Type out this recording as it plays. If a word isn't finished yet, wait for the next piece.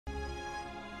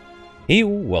Hey,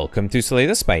 welcome to Slay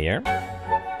the Spire.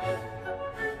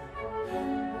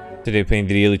 Today playing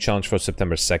the daily challenge for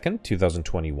September 2nd,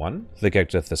 2021. The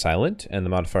character is silent, and the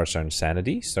modifiers are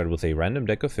insanity. Start with a random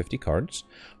deck of 50 cards.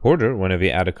 Hoarder, whenever you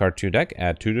add a card to your deck,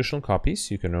 add 2 additional copies.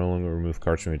 You can no longer remove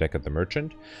cards from your deck at the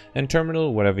merchant. And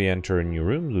Terminal, whenever you enter a new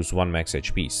room, lose 1 max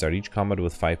HP. Start each combat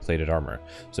with 5 plated armor.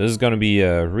 So this is going to be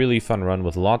a really fun run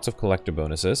with lots of collector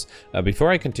bonuses.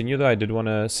 Before I continue though, I did want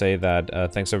to say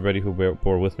that thanks everybody who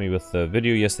bore with me with the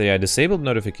video yesterday. I disabled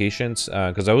notifications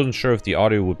because I wasn't sure if the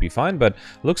audio would be fine, but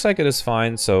looks like it is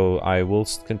fine, so I will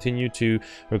continue to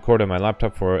record on my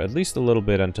laptop for at least a little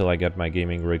bit until I get my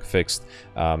gaming rig fixed.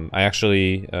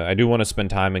 I do want to spend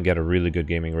time and get a really good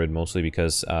gaming rig, mostly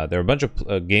because there are a bunch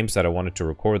of games that I wanted to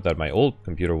record that my old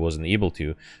computer wasn't able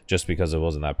to, just because it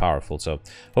wasn't that powerful. So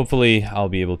hopefully I'll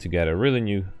be able to get a really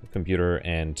new computer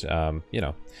and you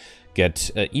know,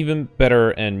 get even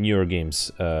better and newer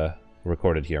games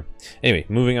recorded here. Anyway,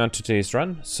 moving on to today's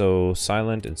run. So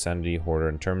Silent, Insanity, Hoarder,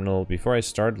 and Terminal. Before I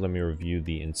start, let me review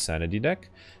the Insanity deck.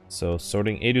 So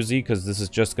sorting A to Z, because this is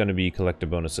just going to be collector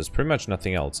bonuses, pretty much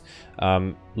nothing else.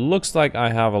 Looks like I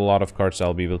have a lot of cards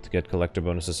I'll be able to get collector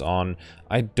bonuses on.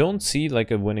 I don't see like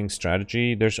a winning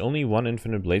strategy. There's only 1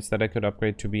 Infinite Blades that I could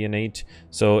upgrade to be an 8,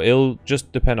 so it'll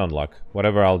just depend on luck.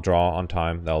 Whatever I'll draw on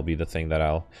time, that'll be the thing that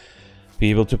I'll be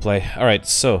able to play. Alright,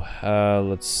 so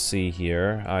let's see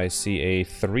here. I see a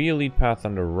 3 elite path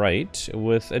on the right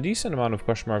with a decent amount of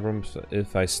question mark rooms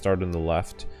if I start on the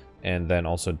left and then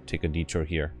also take a detour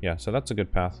here. Yeah, so that's a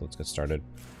good path. Let's get started.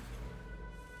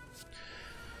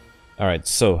 Alright,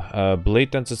 so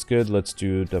Blade Dance is good. Let's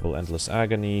do double Endless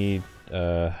Agony,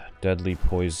 Deadly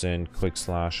Poison, Quick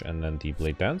Slash, and then the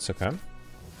Blade Dance. Okay.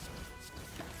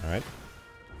 Alright.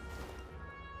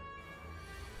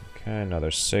 Okay, another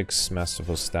 6,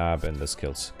 Masterful Stab, and this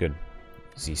kills. Good.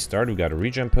 Easy start. We got a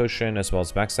regen potion, as well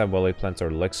as Backstab, Volley Plant, or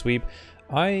Leg Sweep.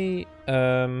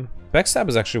 Backstab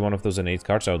is actually one of those innate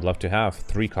cards I would love to have.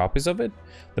 3 copies of it.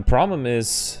 The problem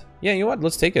is, yeah, you know what?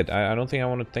 Let's take it. I don't think I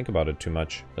want to think about it too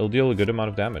much. It'll deal a good amount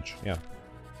of damage. Yeah.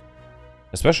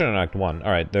 Especially in Act 1.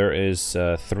 Alright, there is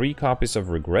 3 copies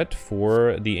of Regret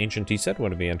for the Ancient Tea set.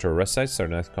 When we enter a rest site, start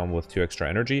next combo with 2 extra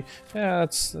energy. Yeah,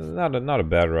 that's not a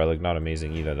bad relic, not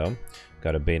amazing either though.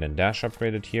 Got a Bane and Dash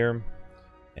upgraded here.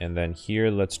 And then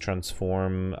here, let's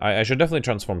transform. I should definitely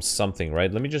transform something, right?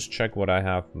 Let me just check what I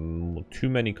have too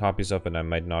many copies of and I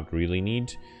might not really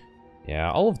need.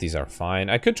 Yeah, all of these are fine.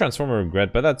 I could transform a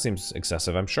Regret, but that seems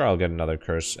excessive. I'm sure I'll get another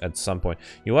curse at some point.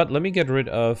 You know what? Let me get rid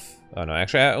of... Oh, no.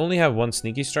 Actually, I only have 1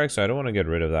 Sneaky Strike, so I don't want to get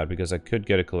rid of that because I could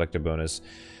get a collector bonus.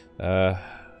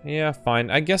 Yeah, fine.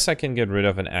 I guess I can get rid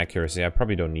of an Accuracy. I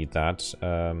probably don't need that.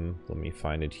 Let me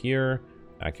find it here.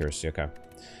 Accuracy, okay.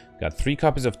 Got 3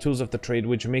 copies of Tools of the Trade,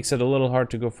 which makes it a little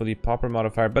hard to go for the Pauper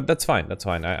modifier, but that's fine, that's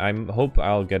fine. I hope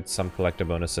I'll get some collector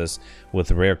bonuses with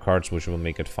rare cards, which will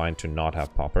make it fine to not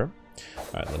have Pauper.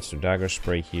 Alright, let's do Dagger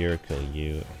Spray here, kill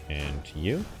you and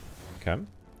you. Okay.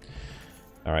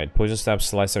 Alright, Poison Stab,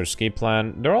 Slicer, Escape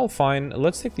Plan. They're all fine.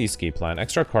 Let's take the Escape Plan.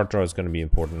 Extra card draw is going to be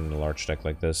important in a large deck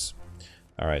like this.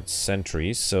 Alright,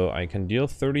 Sentries. So I can deal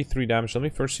 33 damage. Let me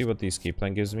first see what the Escape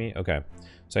Plan gives me. Okay.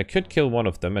 So I could kill one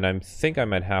of them, and I think I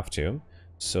might have to.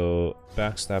 So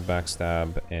Backstab,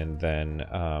 Backstab, and then...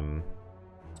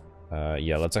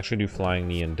 yeah, let's actually do Flying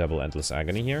Knee and double Endless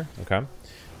Agony here. Okay.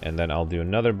 And then I'll do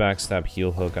another Backstab,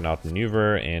 Heal Hook, and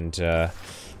Outmaneuver, and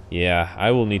yeah,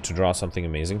 I will need to draw something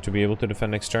amazing to be able to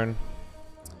defend next turn.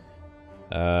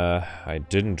 I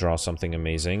didn't draw something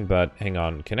amazing, but hang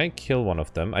on, can I kill one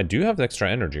of them? I do have the extra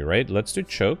energy, right? Let's do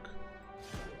Choke,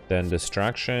 then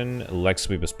Distraction, Leg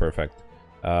Sweep is perfect.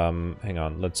 Hang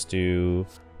on, let's do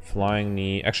Flying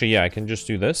Knee. Actually, yeah, I can just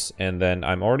do this, and then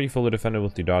I'm already fully defended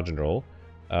with the Dodge and Roll.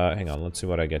 Hang on, let's see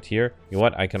what I get here. You know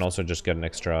what? I can also just get an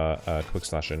extra Quick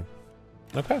Slash in.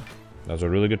 Okay, that was a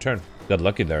really good turn. Got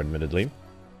lucky there, admittedly.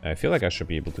 I feel like I should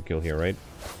be able to kill here, right?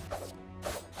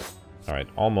 Alright,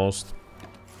 almost.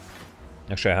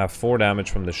 Actually, I have 4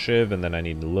 damage from the Shiv, and then I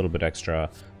need a little bit extra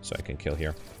so I can kill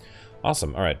here.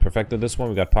 Awesome. Alright, perfected this one.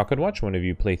 We got Pocket Watch. Whenever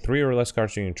you play 3 or less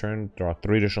cards during your turn, draw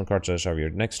 3 additional cards at the start of your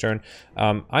next turn.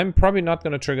 I'm probably not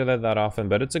going to trigger that often,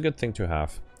 but it's a good thing to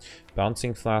have.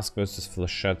 Bouncing Flask versus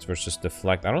Flechettes versus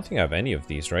Deflect. I don't think I have any of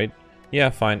these, right?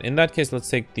 Yeah, fine. In that case, let's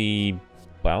take the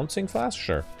Bouncing Flask?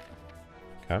 Sure.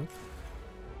 Okay.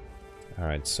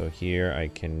 Alright, so here I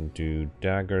can do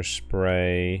Dagger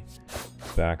Spray,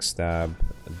 Backstab,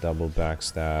 double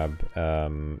Backstab,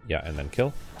 yeah, and then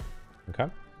kill. Okay.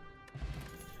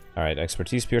 Alright,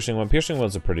 Expertise, Piercing One. Piercing One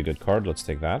is a pretty good card. Let's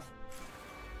take that.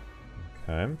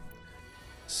 Okay.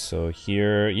 So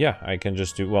here, yeah, I can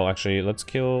just do... Well, actually, let's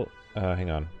kill... hang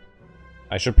on.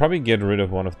 I should probably get rid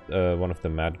of one of the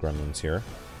mad gremlins here.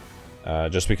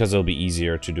 Just because it'll be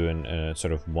easier to do in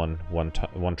sort of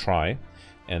one try.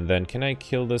 And then, can I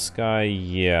kill this guy?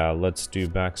 Yeah, let's do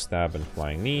backstab and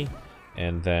flying knee.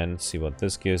 And then see what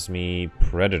this gives me.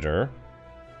 Predator.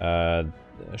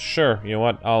 Sure, you know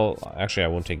what? Actually, I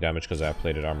won't take damage because I have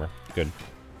plated armor. Good.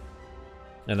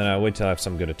 And then I'll wait till I have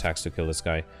some good attacks to kill this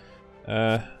guy.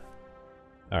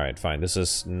 Alright, fine. This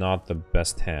is not the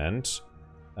best hand.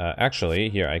 Actually,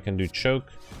 here, I can do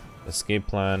choke, escape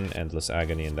plan, endless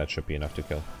agony, and that should be enough to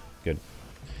kill. Good.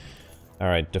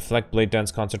 Alright, deflect, blade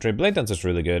dance, concentrate. Blade dance is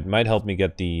really good. Might help me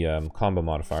get the combo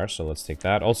modifier, so let's take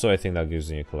that. Also, I think that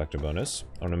gives me a collector bonus.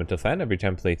 Ornamental fan, every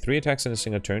time play 3 attacks in a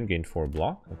single turn, gain 4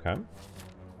 block. Okay.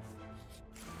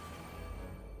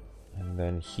 And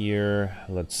then here,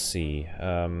 let's see.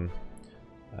 Yeah,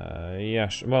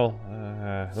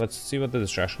 let's see what the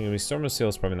distraction will be. Storm of Seal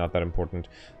is probably not that important.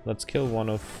 Let's kill one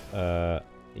of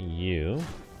you.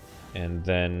 And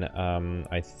then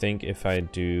I think if I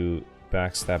do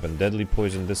backstab and deadly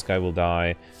poison, this guy will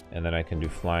die. And then I can do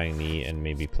flying knee and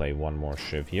maybe play one more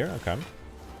Shiv here. Okay.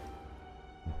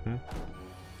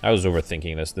 I was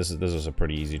overthinking this. This is a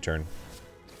pretty easy turn.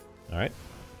 Alright.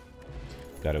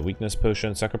 Got a weakness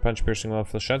potion, sucker punch, piercing well,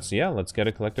 flechettes. Yeah, let's get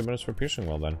a collective bonus for piercing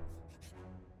well then.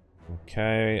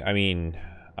 Okay, I mean,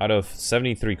 out of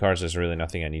 73 cards, there's really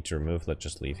nothing I need to remove. Let's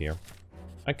just leave here.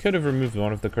 I could have removed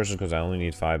one of the curses because I only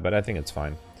need 5, but I think it's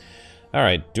fine.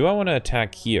 Alright, do I want to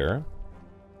attack here?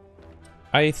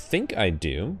 I think I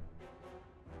do.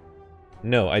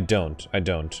 No, I don't. I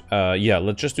don't. Yeah,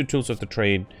 let's just do Tools of the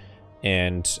Trade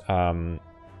and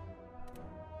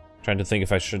trying to think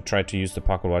if I should try to use the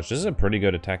Pocket Watch. This is a pretty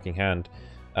good attacking hand.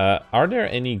 Are there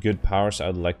any good powers I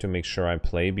would like to make sure I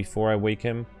play before I wake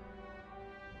him?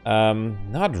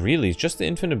 Not really. It's just the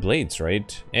Infinite Blades,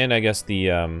 right? And I guess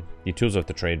the Tools of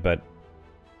the Trade, but...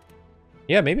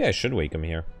 yeah, maybe I should wake him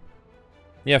here.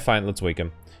 Yeah, fine, let's wake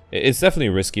him. It's definitely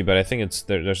risky, but I think it's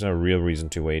there's no real reason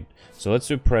to wait. So let's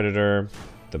do Predator,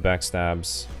 the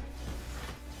backstabs.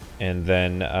 And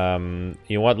then,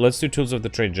 you know what, let's do Tools of the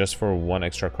Trade just for 1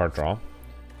 extra card draw.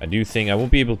 I do think I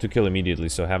won't be able to kill immediately,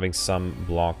 so having some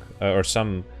block, or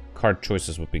some card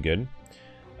choices would be good.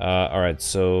 Alright,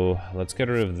 so let's get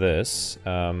rid of this.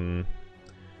 Hang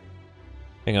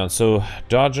on, so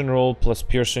dodge and roll plus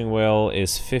piercing wail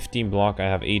is 15 block, I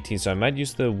have 18, so I might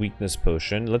use the weakness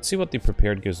potion. Let's see what the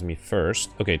prepared gives me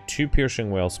first. Okay, 2 piercing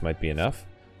wails might be enough.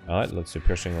 Alright, let's do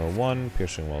piercing roll 1,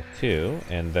 piercing roll 2,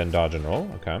 and then dodge and roll.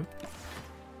 Okay.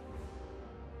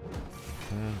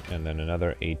 And then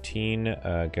another 18.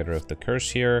 Get rid of the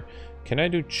curse here. Can I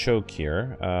do choke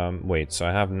here? Wait, so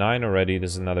I have 9 already.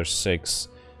 This is another 6.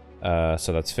 So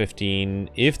that's 15.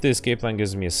 If the escape plan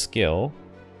gives me a skill.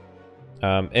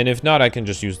 And if not, I can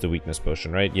just use the weakness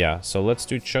potion, right? Yeah, so let's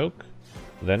do choke.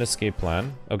 Then escape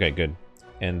plan. Okay, good.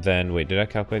 And then, wait, did I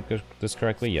calculate this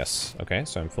correctly? Yes. Okay,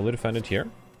 so I'm fully defended here.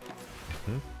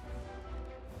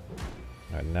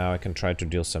 Alright, now I can try to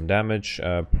deal some damage.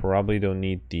 Probably don't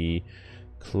need the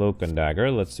cloak and dagger.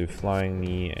 Let's do flying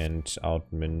knee and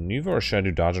outmaneuver, or should I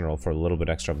do dodge and roll for a little bit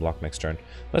extra block next turn?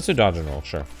 Let's do dodge and roll,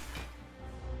 sure.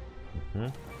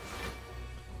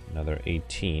 Another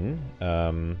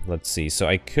 18. Let's see. So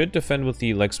I could defend with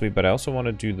the leg sweep, but I also want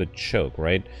to do the choke,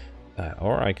 right?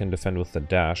 Or I can defend with the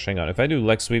dash. Hang on. If I do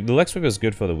leg sweep, the leg sweep is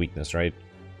good for the weakness, right?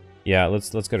 Yeah, let's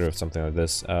get rid of something like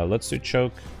this. Let's do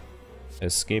choke,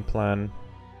 escape plan,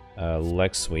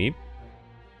 leg sweep.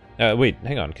 Wait,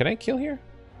 hang on. Can I kill here?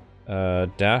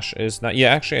 Dash is not... yeah,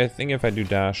 actually, I think if I do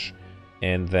dash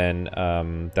and then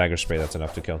dagger spray, that's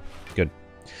enough to kill. Good.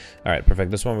 Alright, perfect.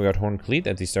 This one we got Horn Cleat.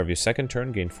 At the start of your second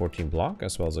turn, gain 14 block,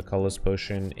 as well as a colorless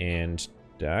potion and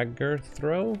dagger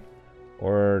throw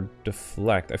or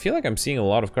deflect. I feel like I'm seeing a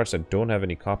lot of cards I don't have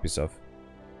any copies of.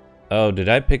 Oh, did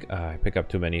I pick... I pick up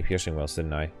too many piercing wells,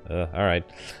 didn't I? Alright.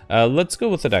 Let's go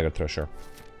with the dagger throw, sure.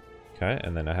 Okay,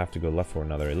 and then I have to go left for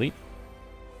another elite.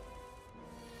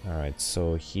 Alright,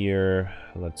 so here,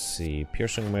 let's see.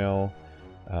 Piercing wail.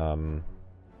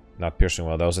 Not piercing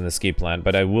wail, that was an escape plan,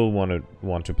 but I will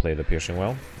want to play the piercing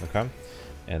wail. Okay.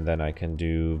 And then I can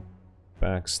do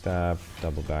backstab,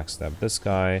 double backstab this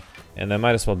guy, and I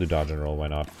might as well do dodge and roll, why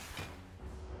not?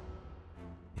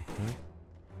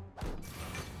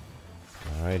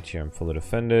 Alright, here I'm fully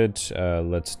defended.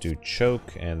 Let's do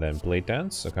choke and then blade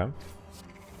dance. Okay.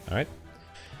 Alright.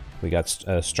 We got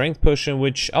strength potion,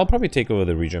 which I'll probably take over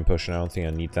the regen potion. I don't think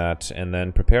I need that. And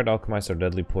then prepared alchemize or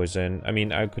deadly poison. I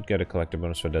mean, I could get a collective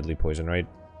bonus for deadly poison, right?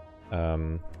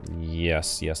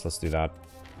 Yes, let's do that.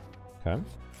 Okay.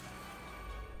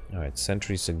 Alright,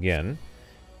 sentries again.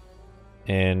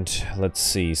 And let's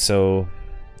see. So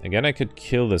Again, I could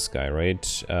kill this guy,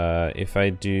 right? If I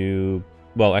do...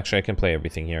 Well, actually, I can play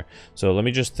everything here. So let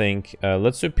me just think.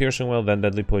 Let's do Piercing Wail, then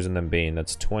Deadly Poison, then Bane.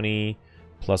 That's 20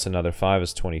 plus another 5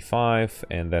 is 25.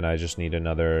 And then I just need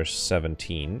another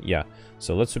 17. Yeah,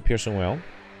 so let's do Piercing Wail.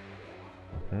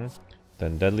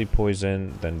 Then Deadly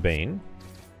Poison, then Bane.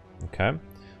 Okay.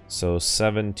 So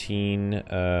 17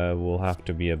 will have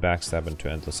to be a backstab into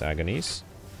Endless Agonies.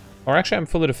 Or actually, I'm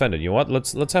fully defended. You know what?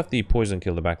 Let's have the poison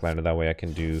kill the backliner. That way I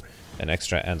can do an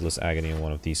extra Endless Agony on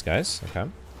one of these guys. Okay.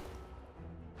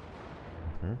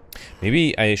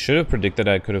 Maybe I should have predicted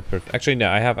I could have... Actually, no,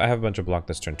 I have a bunch of block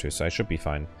this turn too, so I should be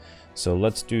fine. So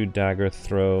let's do Dagger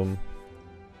Throw.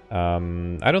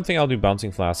 I don't think I'll do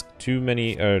Bouncing Flask. Too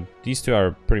many... these two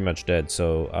are pretty much dead,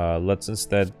 so let's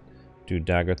instead do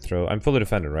Dagger Throw. I'm fully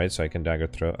defended, right? So I can Dagger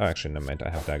Throw. Oh, actually, never mind. I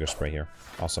have Dagger Spray here.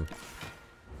 Awesome.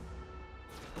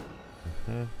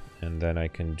 And then I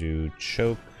can do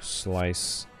Choke,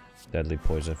 Slice, Deadly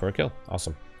Poison for a kill.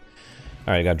 Awesome.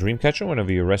 Alright, I got Dreamcatcher.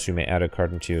 Whenever you rest, you may add a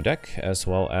card into your deck, as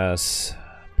well as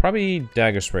probably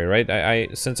Dagger Spray,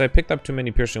 right? Since I picked up too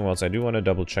many Piercing Wails, I do want to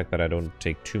double check that I don't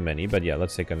take too many, but yeah,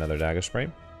 let's take another Dagger Spray.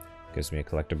 Gives me a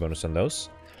collector bonus on those.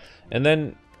 And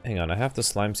then, hang on, I have the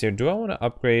Slimes here. Do I want to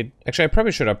upgrade? Actually, I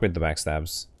probably should upgrade the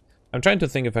Backstabs. I'm trying to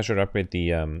think if I should upgrade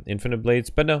the Infinite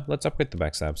Blades, but no, let's upgrade the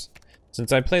Backstabs.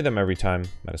 Since I play them every time,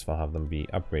 might as well have them be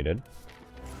upgraded.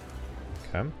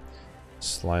 Okay.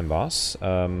 Slime Boss.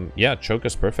 Yeah, Choke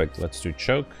is perfect. Let's do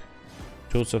Choke.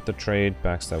 Tools of the Trade,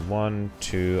 Backstab 1,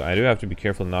 2. I do have to be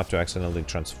careful not to accidentally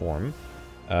transform.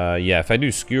 Yeah, if I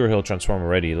do Skewer, he'll transform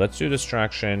already. Let's do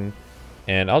Distraction.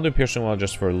 And I'll do Piercing Wail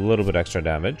just for a little bit extra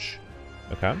damage.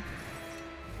 Okay.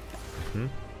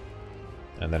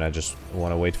 And then I just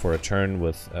want to wait for a turn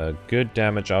with a good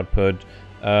damage output.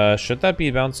 Should that be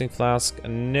Bouncing Flask?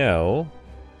 No.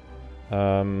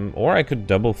 Or I could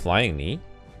double Flying Knee.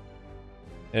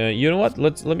 You know what?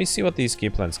 Let me see what the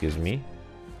escape plans gives me.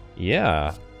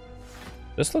 Yeah.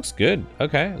 This looks good.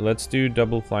 Okay, let's do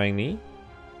double Flying Knee.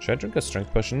 Should I drink a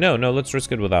Strength Potion? No, let's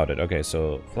risk it without it. Okay,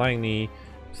 so Flying Knee,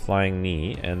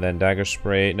 and then Dagger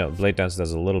Spray. No, Blade Dance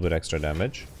does a little bit extra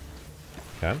damage.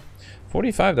 Okay.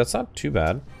 45, that's not too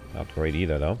bad. Not great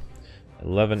either, though.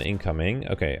 11 incoming.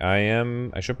 Okay,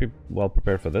 I should be well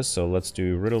prepared for this, so let's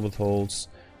do Riddle Withholds,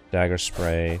 Dagger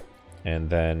Spray, and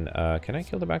then, can I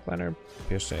kill the backliner?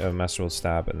 Master Will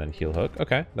Stab, and then Heel Hook.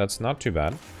 Okay, that's not too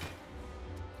bad.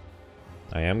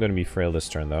 I am going to be frail this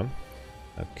turn, though.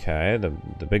 Okay,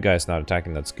 the big guy is not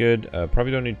attacking, that's good.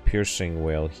 Probably don't need Piercing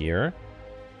Wail here.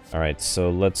 Alright, so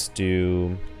let's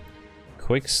do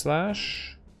Quick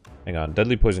Slash. Hang on,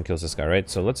 Deadly Poison kills this guy, right?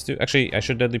 So let's do... Actually, I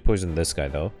should Deadly Poison this guy,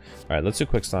 though. Alright, let's do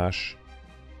Quick Slash.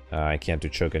 I can't do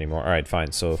Choke anymore. Alright,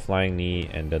 fine. So Flying Knee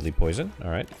and Deadly Poison.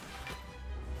 Alright.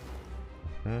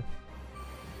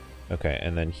 Okay,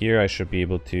 and then here I should be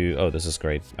able to... Oh, this is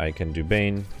great. I can do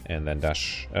Bane and then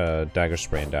dash... Dagger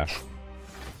Spray and dash.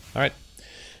 Alright.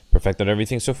 Perfected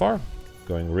everything so far.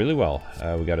 Going really well.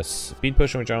 We got a Speed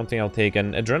Potion, which I don't think I'll take.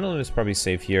 And Adrenaline is probably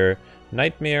safe here.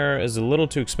 Nightmare is a little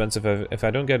too expensive. If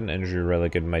I don't get an Energy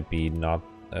Relic, it might be not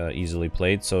easily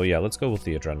played. So yeah, let's go with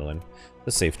the Adrenaline.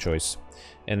 The safe choice.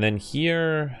 And then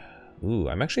here... Ooh,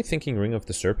 I'm actually thinking Ring of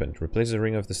the Serpent. Replace the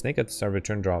Ring of the Snake at the start of a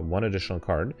turn, draw one additional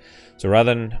card. So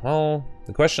rather than... Well,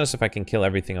 the question is if I can kill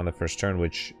everything on the first turn,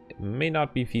 which may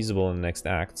not be feasible in the next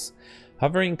acts.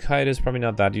 Hovering Kite is probably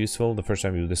not that useful. The first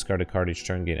time you discard a card each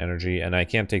turn, gain energy. And I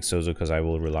can't take Sozo because I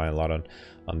will rely a lot on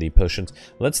the potions.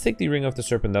 Let's take the Ring of the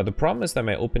Serpent. Now, the problem is that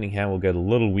my opening hand will get a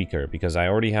little weaker because I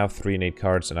already have 3 and 8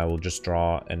 cards and I will just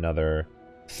draw another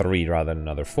 3 rather than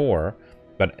another 4.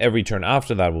 But every turn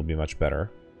after that will be much better.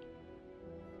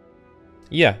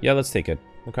 Yeah, let's take it.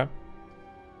 Okay.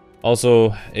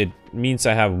 Also, it means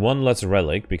I have 1 less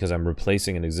relic because I'm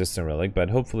replacing an existing relic,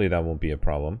 but hopefully that won't be a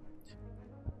problem.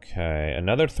 Okay,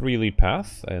 another 3 lead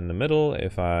path in the middle.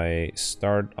 If I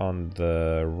start on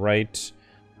the right,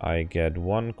 I get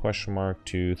 1 question mark,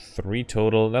 2, 3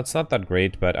 total. That's not that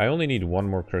great, but I only need 1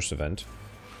 more curse event.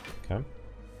 Okay.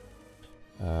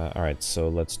 Alright, so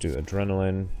let's do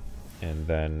Adrenaline, and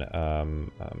then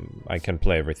I can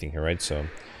play everything here, right? So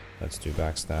let's do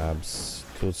Backstabs,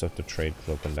 Tools of the Trade,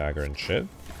 Cloak and Dagger, and Shiv.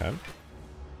 Okay.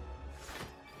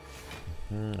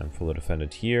 I'm fully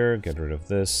defended here. Get rid of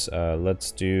this.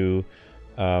 Let's do...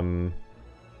 I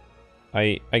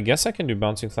guess I can do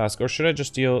Bouncing Flask, or should I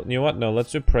just deal... You know what? No,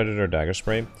 let's do Predator Dagger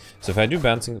Spray. So if I do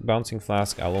Bouncing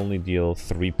Flask, I'll only deal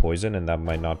 3 poison, and that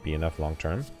might not be enough long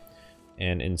term.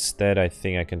 And instead, I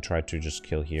think I can try to just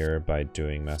kill here by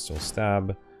doing Master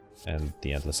Stab and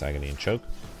the Endless Agony and Choke.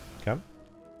 Okay.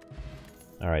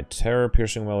 Alright, Terror,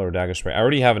 Piercing Wail, or Dagger Spray. I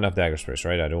already have enough Dagger Sprays,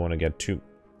 right? I don't want to get too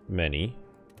many.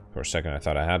 For a second, I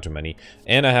thought I had too many.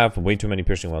 And I have way too many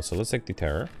piercing wells, so let's take the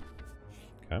terror.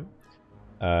 Okay.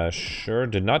 Sure,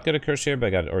 did not get a curse here, but I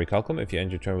got Orichalcum. If you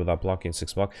end your turn without blocking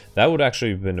 6 block, that would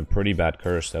actually have been a pretty bad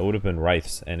curse. That would have been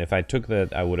Wraiths, and if I took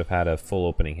that, I would have had a full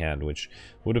opening hand, which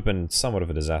would have been somewhat of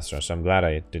a disaster, so I'm glad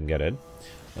I didn't get it.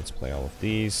 Let's play all of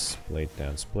these. Blade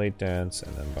Dance,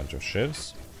 and then a bunch of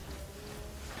Shivs.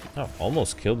 Oh,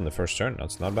 almost killed in the first turn.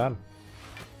 That's not bad.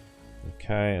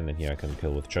 Okay, and then here I can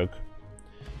kill with Choke.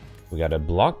 We got a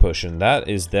Block Potion. That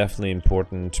is definitely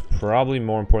important. Probably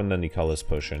more important than the Colorless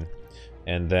Potion.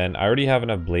 And then I already have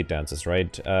enough Blade Dances,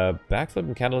 right? Backflip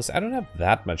and Catalyst. I don't have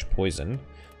that much poison.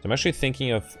 So I'm actually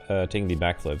thinking of taking the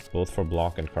Backflip, both for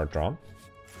block and card draw.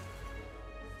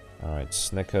 Alright,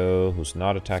 Snecko, who's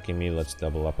not attacking me. Let's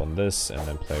double up on this and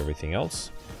then play everything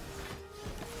else.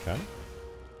 Okay.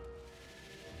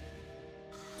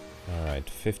 Alright,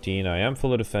 15. I am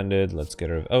fully defended. Let's get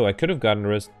rid of... Oh, I could have gotten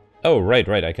rid... Oh, right.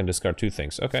 I can discard 2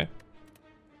 things. Okay.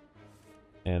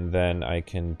 And then I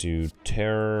can do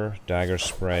Terror, Dagger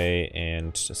Spray,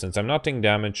 and since I'm not taking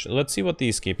damage, let's see what the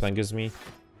Escape Plan gives me.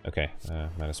 Okay,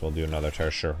 might as well do another Terror,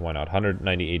 sure, why not?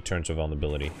 198 turns of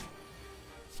vulnerability.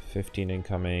 15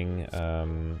 incoming,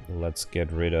 let's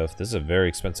get rid of... This is a very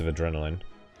expensive Adrenaline.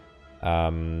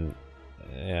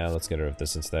 Yeah, let's get rid of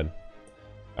this instead.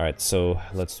 Alright, so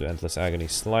let's do Endless Agony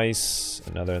Slice,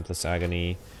 another Endless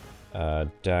Agony,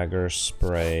 Dagger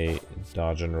Spray,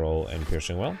 Dodge and Roll, and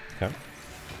Piercing Well. Okay.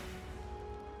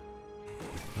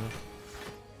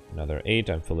 Another 8,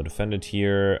 I'm fully defended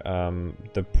here.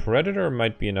 The Predator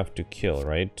might be enough to kill,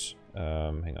 right?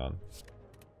 Hang on.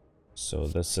 So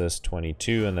this is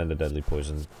 22, and then the Deadly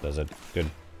Poison does it. Good.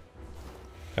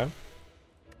 Okay.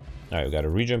 Alright, we got a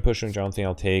Regen Push, which I don't think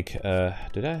I'll take.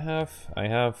 Did I have... I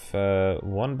have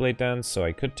 1 Blade Dance, so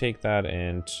I could take that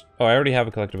and... Oh, I already have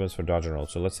a Collectibles for Dodge and Roll,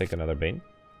 so let's take another Bane.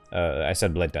 I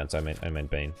said Blade Dance, I meant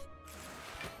Bane.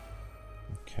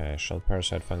 Okay, Shell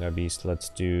Parasite, Fungi Beast, let's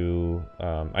do...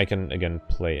 I can, again,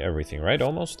 play everything, right?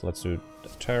 Almost. Let's do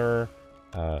Terror.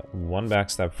 1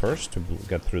 Backstab first to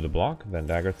get through the block, then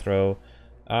Dagger Throw.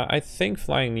 I think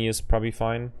Flying Knee is probably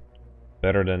fine.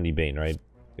 Better than the Bane, right?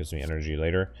 Gives me energy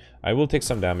later. I will take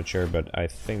some damage here, but I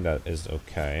think that is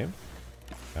okay.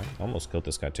 Okay, almost killed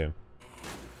this guy too.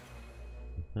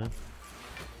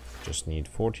 Just need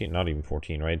 14, not even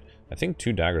 14, right? I think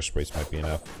 2 Dagger Sprays might be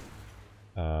enough.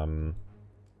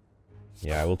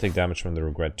 Yeah, I will take damage from the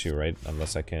Regret too, right?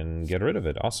 Unless I can get rid of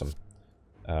it. Awesome.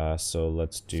 So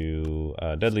let's do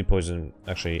Deadly Poison,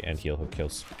 actually, and Heal Hook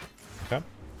kills. Okay.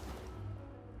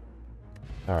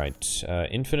 Alright,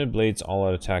 Infinite Blades,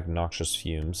 All-Out Attack, Noxious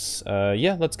Fumes.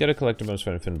 Yeah, let's get a collector bonus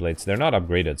for Infinite Blades. They're not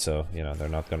upgraded, so, you know, they're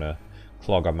not gonna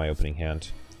clog up my opening hand.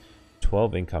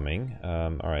 12 incoming.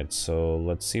 Alright, so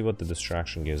let's see what the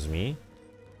distraction gives me.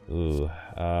 Ooh,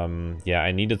 yeah,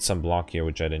 I needed some block here,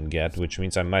 which I didn't get, which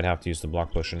means I might have to use the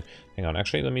block potion. Hang on,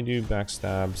 actually, let me do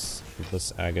Backstabs,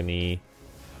 Endless Agony.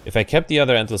 If I kept the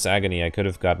other Endless Agony, I could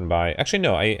have gotten by... Actually,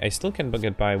 no, I still can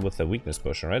get by with the Weakness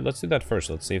Potion, right? Let's do that first.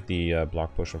 Let's save the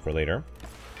block potion for later.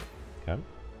 Okay.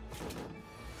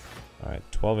 Alright,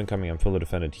 12 incoming. I'm fully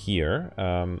defended here.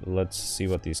 Let's see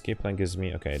what the Escape Plan gives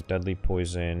me. Okay, Deadly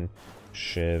Poison,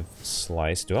 Shiv,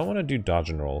 Slice. Do I want to do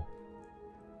Dodge and Roll?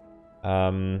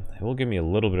 It will give me a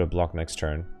little bit of block next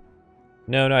turn.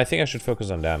 No, I think I should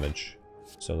focus on damage.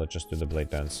 So let's just do the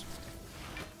Blade Dance.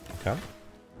 Okay.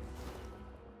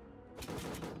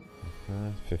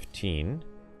 15.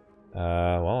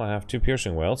 Well, I have 2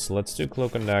 Piercing Wails. So let's do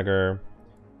Cloak and Dagger.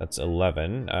 That's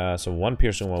 11. So 1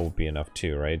 Piercing Wail would be enough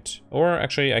too, right? Or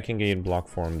actually, I can gain block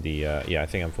from the... yeah, I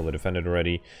think I'm fully defended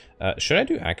already. Should I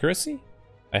do Accuracy?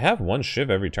 I have 1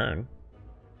 Shiv every turn.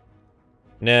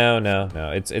 No.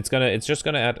 It's just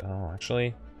gonna add... Oh,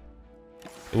 actually...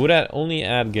 It would only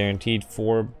add guaranteed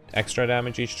 4 extra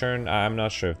damage each turn. I'm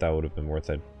not sure if that would have been worth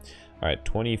it. Alright,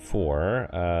 24.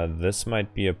 This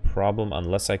might be a problem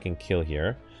unless I can kill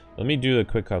here. Let me do a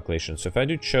quick calculation. So if I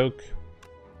do Choke,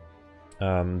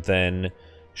 then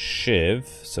Shiv,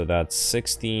 so that's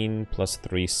 16 plus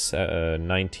 3,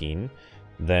 19.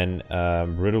 Then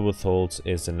Riddle Withholds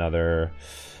is another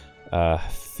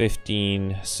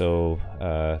 15, so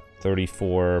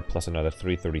 34 plus another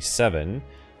 3, 37.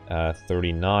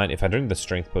 39. If I drink the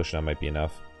Strength Potion, that might be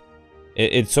enough.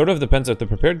 It sort of depends. If the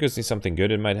Prepared gives me something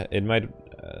good,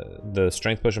 the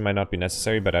Strength Potion might not be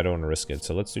necessary, but I don't want to risk it.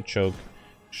 So let's do Choke,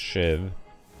 Shiv,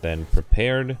 then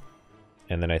Prepared,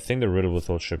 and then I think the Riddle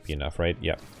Withhold should be enough, right?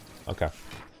 Yep. Okay.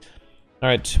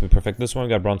 Alright, we perfect this one. We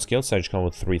got Bronze Scale, so I just come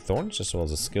with 3 Thorns, as well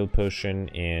as a Skill Potion,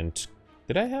 and...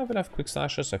 Did I have enough Quick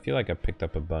Slashes? I feel like I picked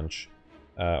up a bunch.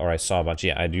 Or I saw a bunch.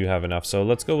 Yeah, I do have enough. So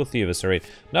let's go with the Eviscerate.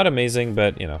 Not amazing,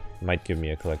 but, you know, might give me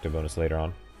a collective bonus later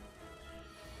on.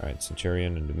 Alright,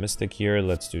 Centurion and the Mystic here.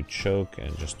 Let's do Choke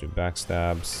and just do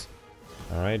backstabs.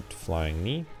 Alright, Flying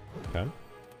Knee. Okay.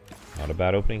 Not a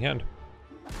bad opening hand.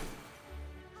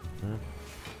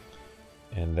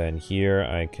 And then here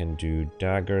I can do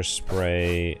Dagger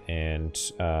Spray and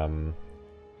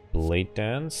Blade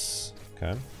Dance.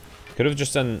 Okay. Could have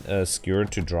just done Skewer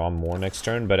to draw more next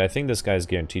turn, but I think this guy's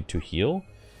guaranteed to heal.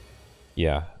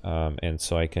 Yeah, and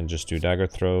so I can just do Dagger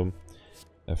Throw,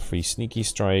 a free Sneaky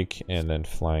Strike, and then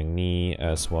Flying Knee,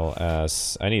 as well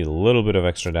as... I need a little bit of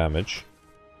extra damage.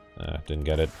 Didn't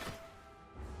get it.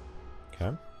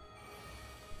 Okay.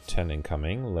 10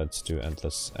 incoming. Let's do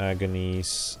Endless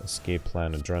Agonies, Escape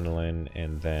Plan, Adrenaline,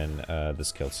 and then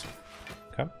this kills.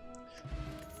 Okay.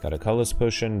 Got a Colorless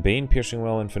Potion, Bane, Piercing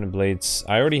Well, Infinite Blades.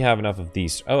 I already have enough of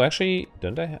these. Oh, actually,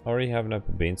 don't I already have enough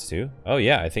of Banes too? Oh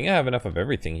yeah, I think I have enough of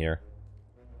everything here.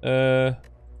 Huh.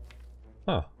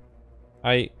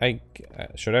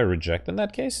 Should I reject in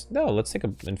that case? No, let's take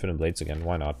a Infinite Blades again.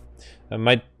 Why not? It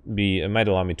might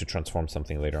allow me to transform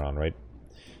something later on, right?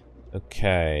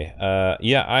 Okay.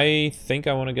 Yeah, I think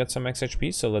I want to get some X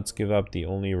HP, so let's give up the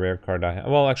only rare card I have.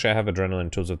 Well, actually, I have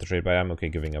Adrenaline, Tools of the Trade, but I'm okay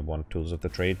giving up 1 Tools of the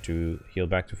Trade to heal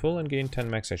back to full and gain 10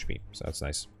 max HP. So that's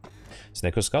nice.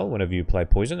 Sneko Skull, whenever you apply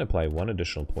poison, apply 1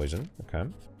 additional poison. Okay.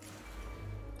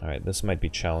 Alright, this might be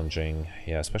challenging.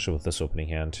 Yeah, especially with this opening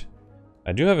hand.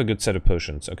 I do have a good set of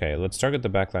potions. Okay, let's target the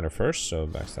backliner first. So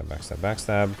backstab, backstab,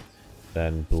 backstab.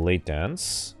 Then Blade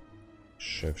Dance.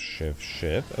 Shiv, shiv,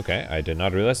 shiv. Okay, I did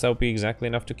not realize that would be exactly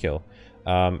enough to kill.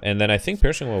 And then I think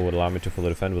Piercing Well would allow me to fully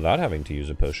defend without having to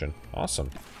use a potion. Awesome.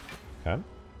 Okay.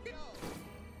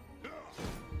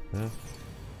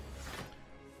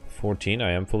 14, I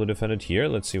am fully defended here.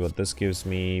 Let's see what this gives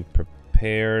me.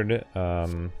 Prepared.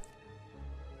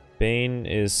 Bane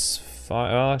is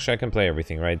fine. Well, actually, I can play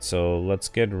everything, right? So let's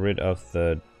get rid of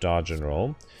the dodge and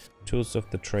roll. Tools of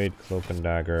the Trade, Cloak and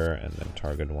Dagger, and then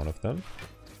target one of them.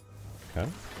 Okay.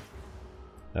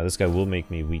 Now this guy will make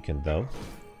me weakened though.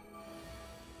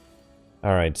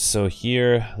 Alright, so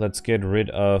here let's get rid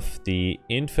of the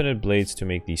Infinite Blades to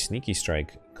make the Sneaky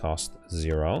Strike cost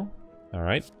 0.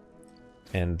 Alright.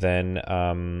 And then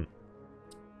trying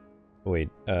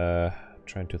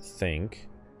to think.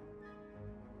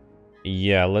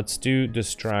 Yeah, let's do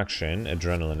Distraction.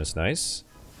 Adrenaline is nice.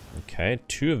 Okay,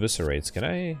 2 Eviscerates. Can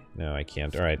I? No, I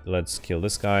can't. Alright, let's kill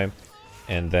this guy.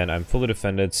 And then I'm fully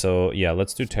defended, so yeah,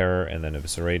 let's do Terror and then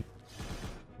Eviscerate.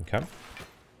 Okay.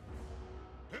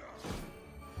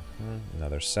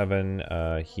 Another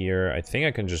 7. Here, I think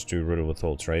I can just do Root of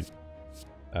Withholds, right?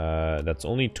 That's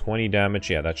only 20 damage.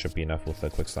 Yeah, that should be enough with a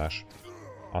Quick Slash.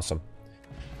 Awesome.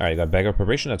 Alright, got Bag of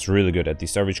Preparation. That's really good. At the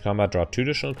start of each combat, draw 2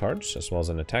 additional cards, as well as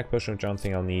an attack potion, which I don't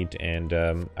think I'll need. And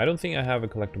I don't think I have a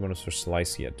collector bonus for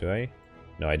Slice yet, do I?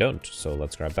 No, I don't. So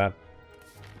let's grab that.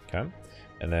 Okay.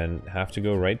 And then have to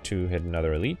go right to hit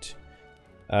another elite.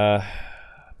 Not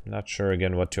sure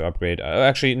again what to upgrade.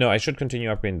 Actually, no, I should continue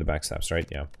upgrading the backstabs, right?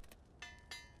 Yeah.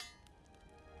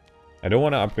 I don't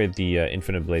want to upgrade the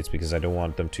Infinite Blades because I don't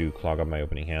want them to clog up my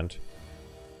opening hand.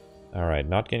 Alright,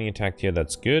 not getting attacked here,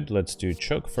 that's good. Let's do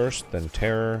Choke first, then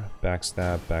Terror,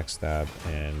 Backstab, Backstab,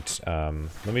 and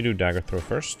let me do Dagger Throw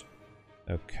first.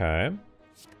 Okay.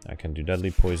 I can do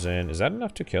Deadly Poison. Is that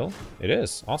enough to kill? It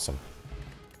is. Awesome.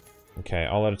 Okay,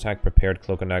 all-out attack, prepared,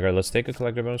 Cloak and Dagger. Let's take a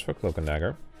collector bonus for Cloak and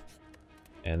Dagger.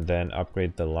 And then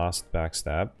upgrade the last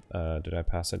backstab. Did I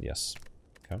pass it? Yes.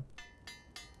 Okay.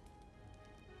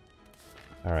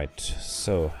 Alright,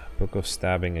 so Book of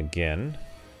Stabbing again.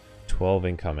 12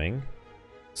 incoming.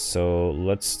 So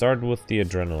let's start with the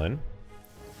Adrenaline.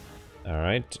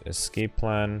 Alright, Escape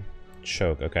Plan,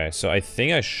 Choke. Okay, so I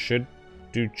think I should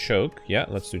do Choke. Yeah,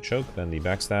 let's do Choke. Then the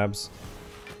backstabs.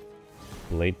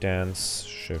 Blade Dance,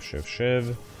 Shiv, Shiv,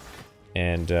 Shiv.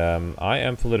 And I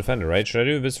am fully defended, right? Should I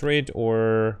do Eviscerate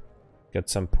or get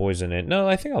some poison in? No,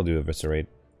 I think I'll do Eviscerate.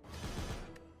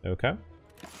 Okay.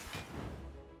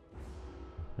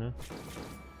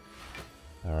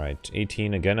 Alright,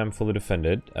 18. Again, I'm fully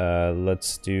defended.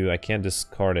 Let's do... I can't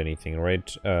discard anything,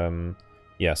 right?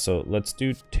 Yeah, so let's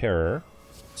do Terror.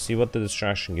 See what the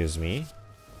distraction gives me.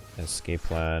 Escape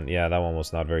Plan. Yeah, that one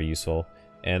was not very useful.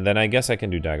 And then I guess I can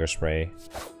do Dagger Spray.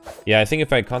 Yeah, I think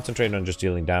if I concentrate on just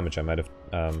dealing damage, I might have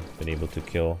been able to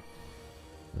kill.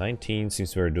 19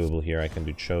 seems very doable here. I can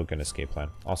do Choke and Escape Plan.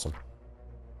 Awesome.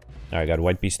 Alright, got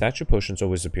White Beast Statue. Potions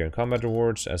always appear in combat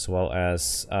rewards, as well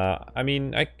as... I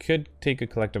mean, I could take a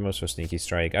collector bonus for Sneaky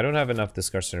Strike. I don't have enough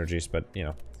discard synergies, but, you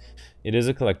know, it is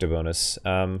a collector bonus.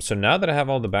 So now that I have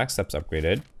all the backstabs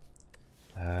upgraded,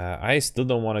 I still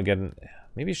don't want to get...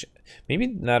 maybe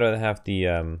now that I have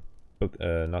the...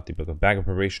 not the book of bag of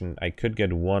preparation, I could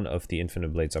get one of the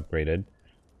infinite blades upgraded.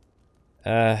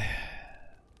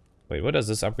 Wait, what does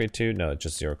this upgrade to? No, it's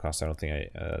just 0 cost. I don't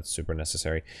think that's super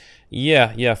necessary.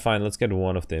 Yeah, fine. Let's get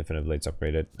one of the infinite blades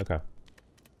upgraded. Okay.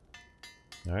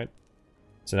 Alright.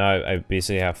 So now I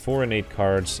basically have 4 innate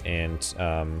cards and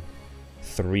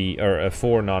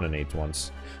 4 non-innate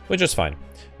ones, which is fine.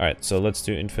 Alright, so let's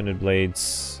do infinite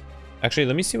blades. Actually,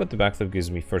 let me see what the backflip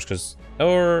gives me first, because...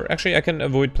 Or, actually, I can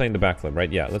avoid playing the backflip,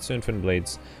 right? Yeah, let's do infinite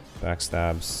blades,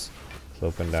 backstabs,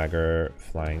 cloak and dagger,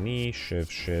 flying knee, shiv,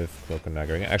 cloak and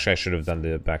dagger. Actually, I should have done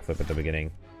the backflip at the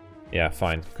beginning. Yeah,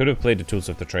 fine. Could have played the tools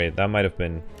of the trade. That might have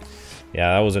been...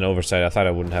 Yeah, that was an oversight. I thought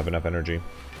I wouldn't have enough energy.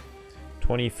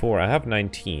 24. I have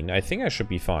 19. I think I should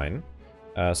be fine.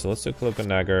 So let's do cloak and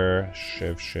dagger,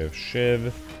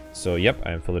 shiv. So, yep,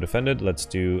 I am fully defended. Let's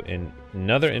do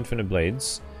another infinite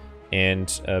blades.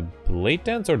 And blade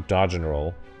dance or dodge and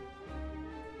roll?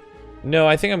 No,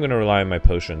 I think I'm going to rely on my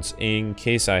potions in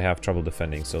case I have trouble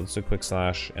defending. So let's do quick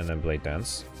slash and then blade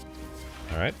dance.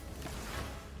 Alright.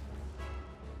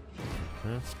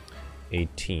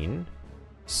 18.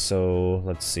 So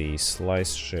let's see.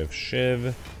 Slice,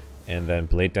 shiv. And then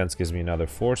blade dance gives me another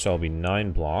 4, so I'll be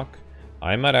 9 block.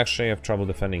 I might actually have trouble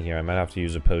defending here. I might have to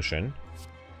use a potion.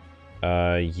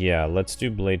 Yeah, let's do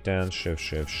blade dance,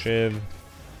 shiv.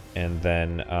 And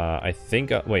then I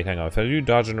think... wait, hang on. If I do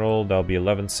dodge and roll, that'll be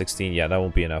 11, 16. Yeah, that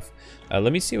won't be enough.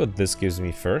 Let me see what this gives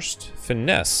me first.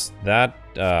 Finesse. That...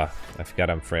 I forgot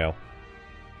I'm frail.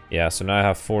 Yeah, so now I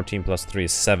have 14 plus 3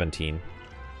 is 17.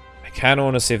 I kind of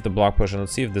want to save the block potion.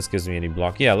 Let's see if this gives me any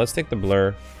block. Yeah, let's take the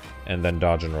blur and then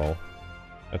dodge and roll.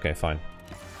 Okay, fine.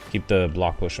 Keep the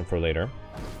block potion for later.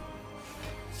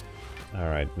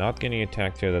 Alright, not getting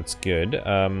attacked here, that's good.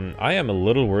 I am a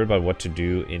little worried about what to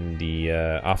do in the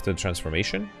after the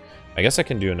transformation. I guess I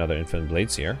can do another infinite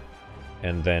blades here.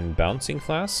 And then bouncing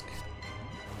flask.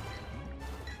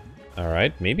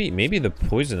 Alright, maybe the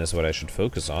poison is what I should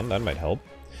focus on, that might help.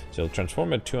 So it'll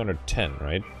transform at 210,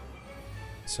 right?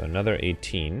 So another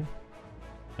 18.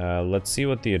 Let's see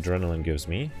what the adrenaline gives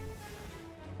me.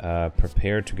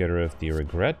 Prepare to get rid of the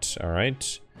regret,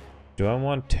 alright. Do I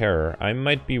want terror? I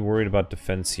might be worried about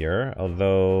defense here,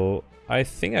 although I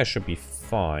think I should be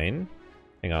fine.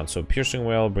 Hang on, so piercing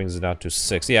wail brings it down to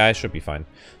 6. Yeah, I should be fine.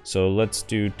 So let's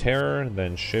do terror,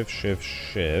 then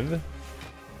shiv.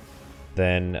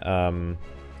 Then,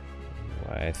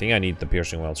 I think I need the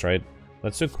piercing wails, right?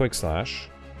 Let's do quick slash.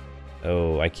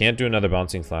 Oh, I can't do another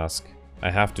bouncing flask.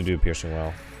 I have to do piercing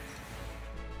wail.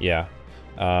 Yeah.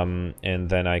 And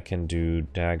then I can do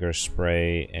dagger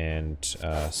spray and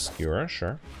skewer,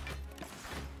 sure.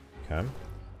 Okay.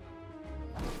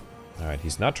 Alright,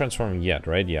 he's not transforming yet,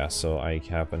 right? Yeah, so I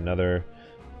have another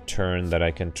turn that I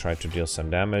can try to deal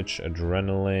some damage.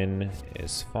 Adrenaline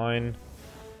is fine.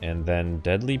 And then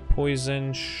deadly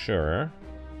poison, sure.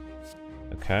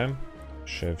 Okay.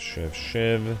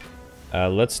 Shiv.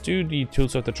 Let's do the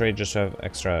tools of the trade just to have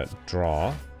extra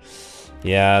draw.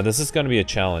 Yeah, this is going to be a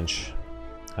challenge.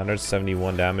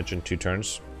 171 damage in 2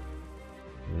 turns.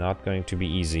 Not going to be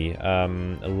easy.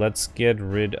 Let's get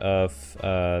rid of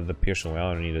the piercing wail.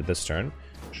 I don't need it this turn.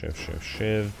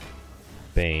 Shiv.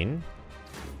 Bane.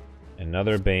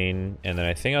 Another Bane. And then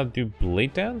I think I'll do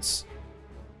Blade Dance?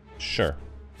 Sure.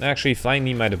 Actually, Flying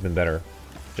Knee might have been better.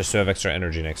 Just to have extra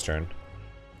energy next turn.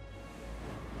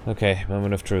 Okay,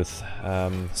 moment of truth.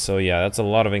 So yeah, that's a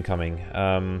lot of incoming.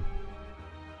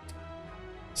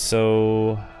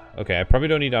 Okay, I probably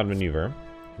don't need outmaneuver.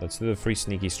 Let's do the free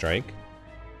sneaky strike.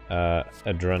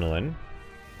 Adrenaline.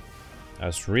 I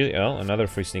was really... Oh, another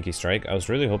free sneaky strike. I was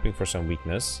really hoping for some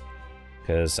weakness.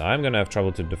 Because I'm going to have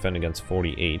trouble to defend against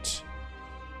 48.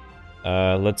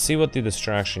 Let's see what the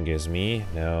distraction gives me.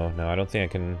 No, I don't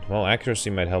think I can... Well, accuracy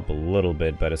might help a little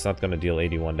bit, but it's not going to deal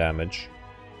 81 damage.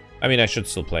 I mean, I should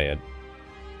still play it.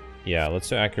 Yeah, let's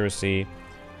do accuracy.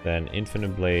 Then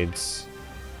infinite blades.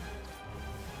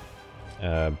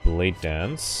 Blade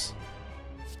dance.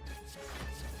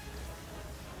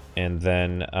 And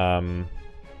then,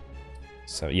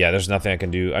 so yeah, there's nothing I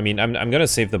can do. I mean, I'm gonna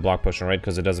save the block potion, right?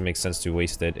 Because it doesn't make sense to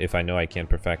waste it if I know I can't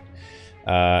perfect.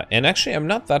 And actually, I'm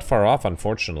not that far off,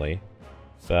 unfortunately.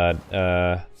 But,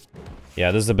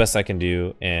 yeah, this is the best I can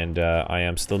do. And I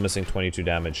am still missing 22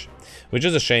 damage. Which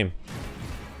is a shame.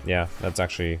 Yeah, that's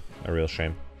actually a real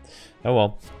shame. Oh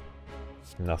well.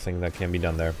 Nothing that can be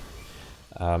done there.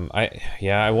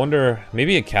 I wonder,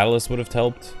 maybe a catalyst would have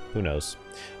helped. Who knows?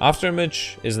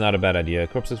 Afterimage is not a bad idea.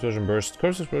 Corpse Explosion Burst.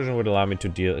 Corpse Explosion would allow me to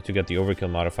get the overkill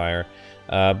modifier.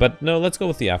 But no, let's go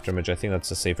with the Afterimage. I think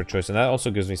that's a safer choice, and that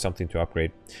also gives me something to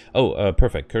upgrade. Oh,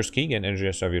 perfect. Curse Key. Gain energy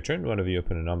at the start of your turn. One of you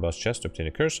open a non-boss chest to obtain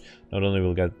a curse. Not only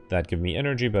will that give me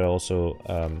energy, but also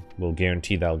will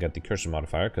guarantee that I'll get the curse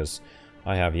modifier, because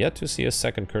I have yet to see a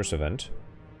second curse event.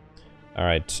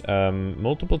 Alright,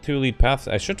 multiple 2 lead paths.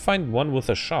 I should find one with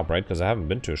a shop, right? Because I haven't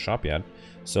been to a shop yet.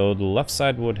 So the left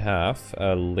side would have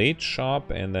a late shop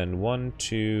and then 1,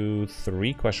 2,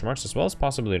 3 question marks, as well as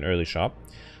possibly an early shop.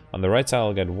 On the right side,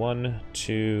 I'll get 1,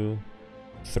 2,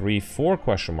 3, 4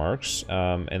 question marks,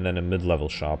 and then a mid-level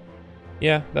shop.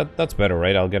 Yeah, that's better,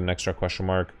 right? I'll get an extra question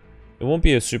mark. It won't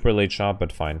be a super late shop,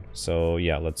 but fine. So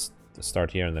yeah, let's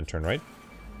start here and then turn right.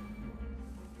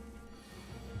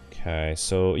 Okay,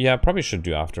 so yeah, probably should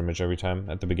do Afterimage every time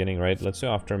at the beginning, right? Let's do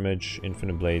Afterimage,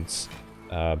 Infinite Blades,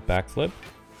 backflip.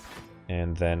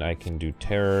 And then I can do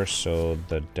Terror, so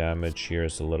the damage here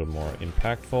is a little more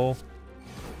impactful.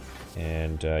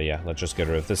 And yeah, let's just get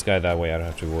rid of this guy. That way I don't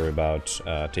have to worry about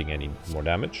taking any more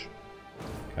damage.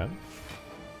 Okay.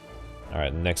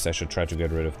 Alright, next I should try to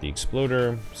get rid of the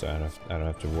Exploder, so I don't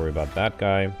have to worry about that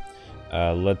guy.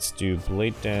 Let's do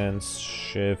Blade Dance,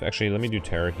 Shiv. Actually, let me do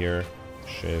Terror here.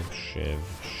 Shiv, Shiv,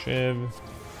 Shiv.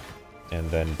 And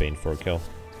then Bane for a kill.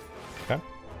 Okay.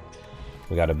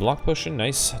 We got a block potion,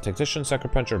 nice. Tactician, Sucker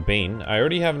Punch, or Bane. I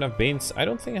already have enough Banes. I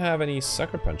don't think I have any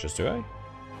Sucker Punches, do I?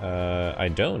 I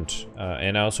don't.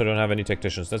 And I also don't have any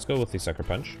Tacticians. Let's go with the Sucker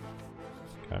Punch.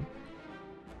 Okay.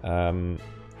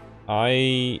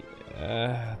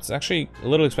 It's actually a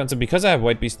little expensive because I have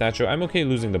White Beast Statue. I'm okay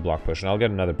losing the block potion. I'll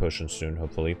get another potion soon,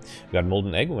 hopefully. We got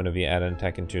Molten Egg. Whenever you add an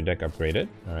attack into your deck, upgrade it.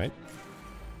 Alright.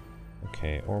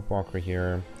 Okay, Orb Walker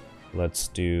here. Let's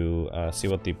do, see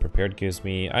what the Prepared gives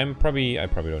me. I probably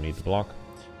don't need the block.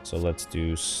 So let's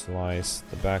do Slice,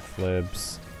 the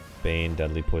backflips, Bane,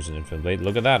 Deadly Poison, Infinite Blade.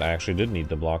 Look at that, I actually did need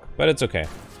the block, but it's okay.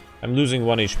 I'm losing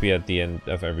 1 HP at the end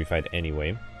of every fight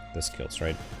anyway. This kills,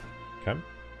 right? Okay.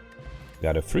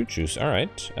 Got a Fruit Juice,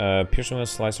 alright. Piercing with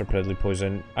Slice or Deadly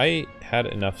Poison. I had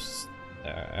enough,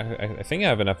 I think I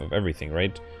have enough of everything,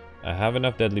 right? I have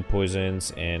enough Deadly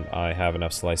Poisons, and I have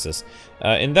enough Slices.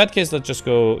 In that case, let's just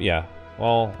go, yeah.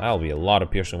 Well, that'll be a lot of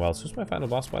Piercing Wells. Who's my final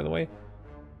boss, by the way?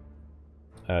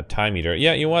 Time Eater.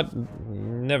 Yeah, you know what?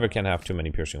 Never can have too many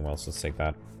Piercing Wells. Let's take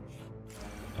that.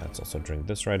 Let's also drink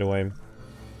this right away.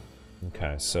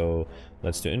 Okay, so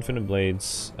let's do Infinite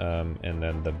Blades, and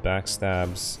then the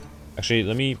Backstabs. Actually,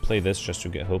 let me play this just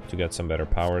to hope to get some better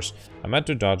powers. I might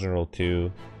do Dodge and Roll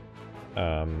too.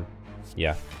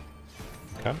 Yeah.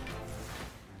 Okay.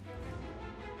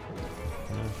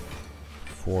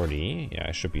 40. Yeah,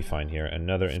 I should be fine here.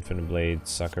 Another Infinite Blade,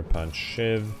 Sucker Punch,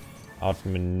 Shiv,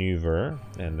 Outmaneuver,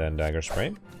 and then Dagger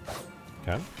Spray.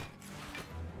 Okay.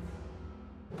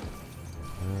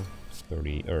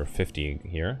 30 or 50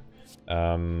 here.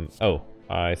 Oh,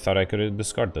 I thought I could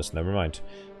discard this. Never mind.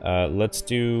 Let's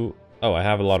do. Oh, I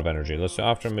have a lot of energy. Let's do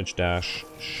Afterimage, Dash,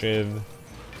 Shiv,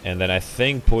 and then I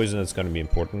think Poison is going to be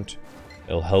important.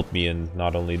 It'll help me in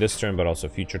not only this turn, but also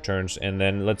future turns. And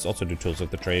then let's also do Tools of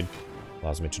the Trade.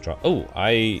 Allows me to draw. Oh,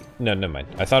 no, never mind.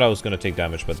 I thought I was going to take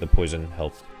damage, but the poison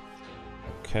helped.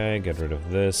 Okay, get rid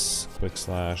of this. Quick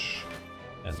Slash.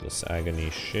 Endless Agony,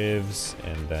 Shivs,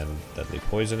 and then Deadly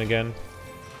Poison again.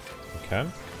 Okay.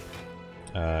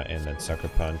 And then Sucker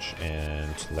Punch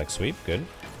and Leg Sweep. Good.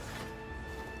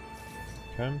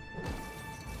 Okay.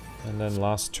 And then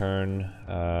last turn,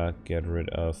 get rid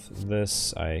of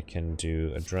this. I can do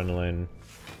Adrenaline,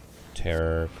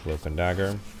 Terror, Cloak and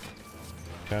Dagger.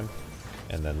 Okay.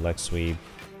 And then Leg Sweep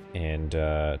and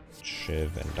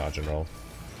Shiv and Dodge and Roll.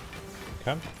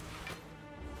 Okay.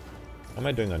 How am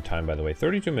I doing on time, by the way?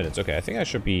 32 minutes. Okay, I think I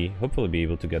should hopefully be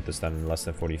able to get this done in less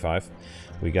than 45.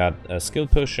 We got a Skill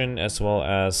Potion as well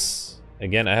as...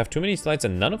 Again, I have too many slides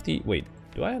and none of the... Wait,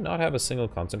 do I not have a single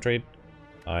Concentrate?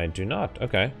 I do not.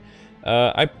 Okay.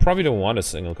 I probably don't want a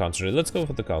single Concentrate. Let's go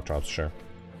for the Caltrops, sure.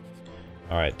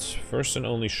 Alright, first and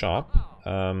only shop.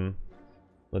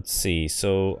 Let's see.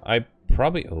 So, I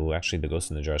probably... Oh, actually, the Ghost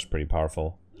in the Jar is pretty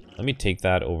powerful. Let me take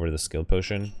that over the Skill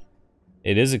Potion.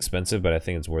 It is expensive, but I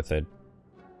think it's worth it.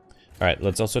 Alright,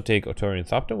 let's also take Otorian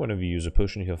Thopter. Whenever you use a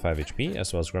potion, heal 5 HP,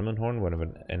 as well as Gremlin Horn. Whenever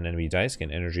an enemy dies, gain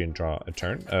energy and draw a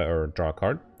turn, or draw a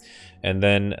card. And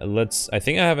then I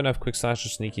think I have enough Quick Slash or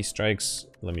Sneaky Strikes.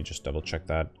 Let me just double check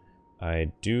that.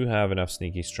 I do have enough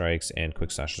Sneaky Strikes and Quick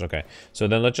Slashes. Okay, so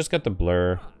then let's just get the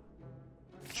Blur.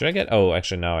 Should I get... Oh,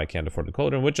 actually, now I can't afford the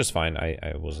cauldron, which is fine.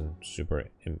 I wasn't super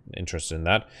interested in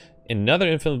that. Another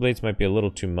infinite blades might be a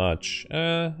little too much.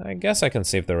 I guess I can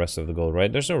save the rest of the gold,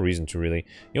 right? There's no reason to really...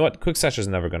 You know what? Quick Sash is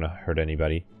never going to hurt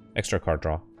anybody. Extra card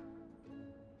draw.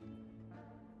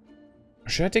 Or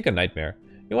should I take a Nightmare?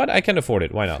 You know what? I can afford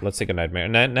it. Why not? Let's take a Nightmare.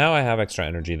 And now I have extra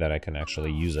energy that I can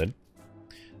actually use it.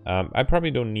 I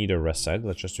probably don't need a rest side.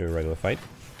 Let's just do a regular fight.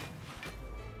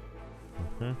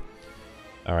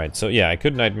 Alright, so yeah, I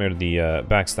could Nightmare the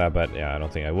backstab, but yeah, I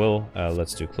don't think I will.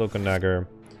 Let's do Cloak and Dagger.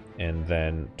 And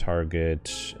then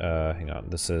target... hang on,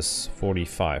 this is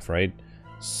 45, right?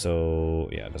 So,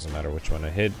 yeah, it doesn't matter which one I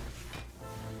hit.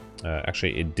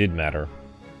 Actually, it did matter.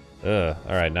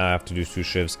 Alright, now I have to do 2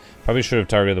 Shivs. Probably should have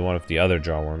targeted one of the other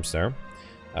Jawworms there.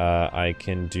 I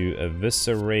can do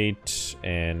Eviscerate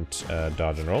and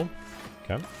dodge and roll.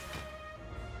 Okay.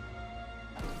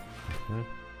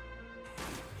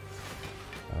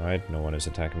 Alright, no one is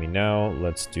attacking me now.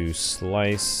 Let's do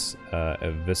Slice,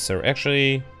 Eviscerate.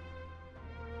 Actually,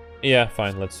 yeah,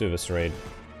 fine, let's do Eviscerate.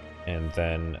 And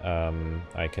then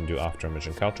I can do Afterimage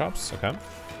and Caltrops. Okay.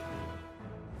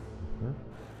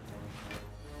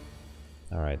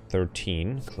 Alright,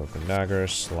 13. Cloak and Dagger,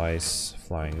 Slice,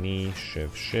 Flying Knee,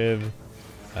 Shiv.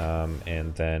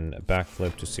 And then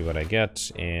backflip to see what I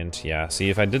get. And yeah, see,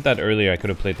 if I did that earlier, I could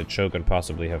have played the choke and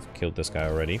possibly have killed this guy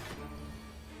already.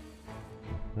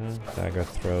 Dagger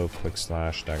throw, quick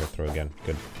slash, dagger throw again.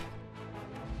 Good.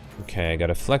 Okay, I got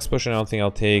a flex push, and I don't think I'll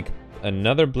take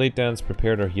another blade dance,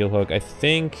 prepared or heal hook. I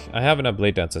think I have enough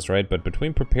blade dances, right? But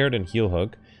between prepared and heal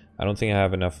hook, I don't think I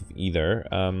have enough of either.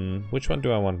 Which one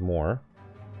do I want more?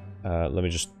 Let me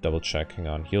just double check. Hang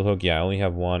on. Heal hook, yeah, I only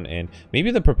have one, and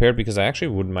maybe the prepared because I actually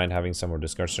wouldn't mind having some more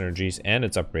discard synergies, and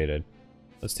it's upgraded.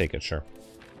 Let's take it, sure.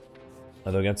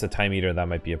 Although against the Time Eater, that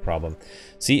might be a problem.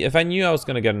 See, if I knew I was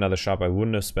going to get another shop, I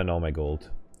wouldn't have spent all my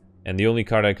gold. And the only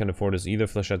card I can afford is either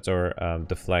Flechettes or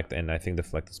Deflect, and I think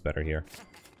Deflect is better here.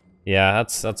 Yeah,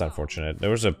 that's unfortunate. There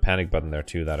was a panic button there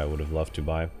too that I would have loved to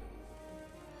buy.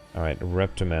 Alright,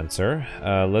 Reptomancer.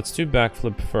 Let's do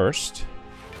backflip first.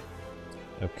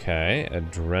 Okay,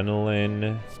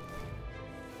 Adrenaline.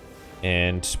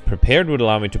 And prepared would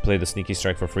allow me to play the Sneaky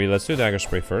Strike for free. Let's do Dagger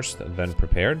Spray first, then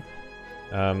prepared.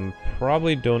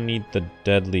 Probably don't need the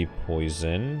Deadly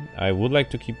Poison. I would like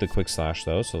to keep the Quick Slash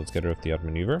though, so let's get rid of the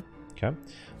Outmaneuver. Okay.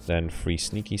 Then free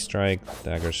Sneaky Strike,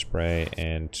 Dagger Spray,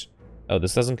 and... Oh,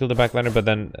 this doesn't kill the backliner, but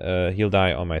then he'll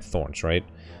die on my Thorns, right?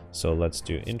 So let's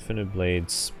do Infinite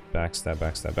Blades, backstab,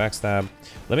 backstab, backstab.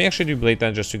 Let me actually do Blade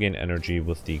Dance just to gain energy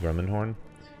with the Gremlin Horn.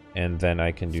 And then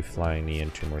I can do Flying Knee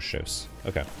and 2 more Shivs.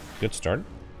 Okay, good start.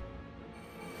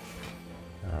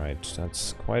 Alright,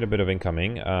 that's quite a bit of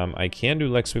incoming. I can do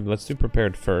Leg Sweep. Let's do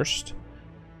Prepared first.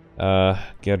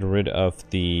 Get rid of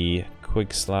the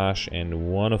Quick Slash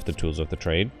and one of the tools of the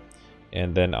trade.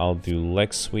 And then I'll do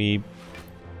Leg Sweep,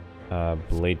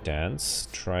 Blade Dance.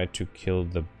 Try to kill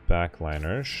the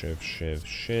backliner. Shiv, Shiv,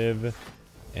 Shiv.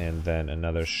 And then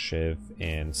another Shiv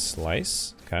and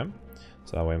Slice. Okay.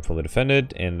 So that way I'm fully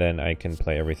defended. And then I can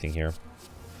play everything here.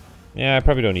 Yeah, I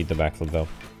probably don't need the backflip though.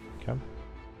 Okay.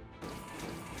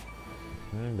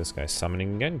 This guy's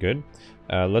summoning again, good.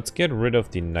 Let's get rid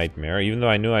of the Nightmare. Even though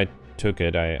I knew I took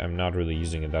it, I'm not really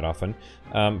using it that often.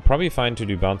 Probably fine to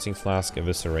do Bouncing Flask,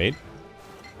 Eviscerate.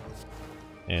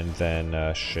 And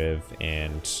then Shiv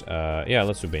and... yeah,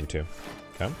 let's do Bane too.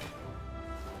 Okay.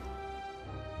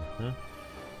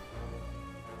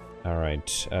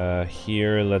 Alright,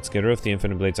 here, let's get rid of the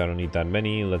Infinite Blades. I don't need that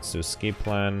many. Let's do Escape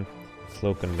Plan,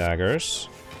 Cloak and Daggers.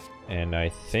 And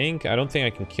I don't think I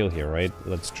can kill here, right?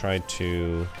 Let's try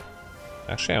to...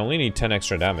 Actually, I only need 10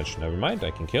 extra damage. Never mind,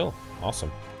 I can kill. Awesome.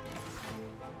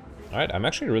 Alright, I'm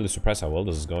actually really surprised how well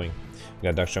this is going. We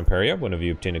got Dr. Imperia. Whenever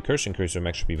you obtain a curse, increase your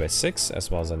max HP by 6,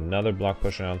 as well as another block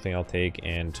push, I don't think I'll take.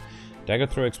 And Dagger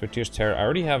Throw, Expertise, Terror. I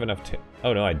already have enough...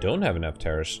 Oh, no, I don't have enough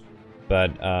Terrors.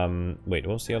 But, wait,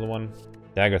 what was the other one?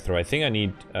 Dagger Throw. I think I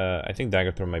need... I think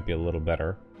Dagger Throw might be a little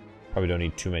better. Probably don't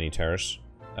need too many Terrors.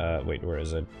 Wait, where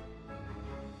is it?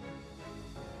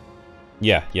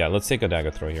 Yeah, let's take a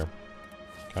Dagger Throw here.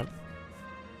 Okay.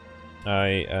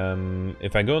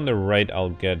 If I go on the right, I'll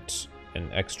get an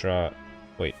extra...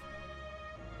 Wait.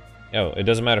 Oh, it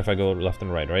doesn't matter if I go left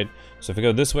and right? So if I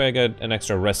go this way, I get an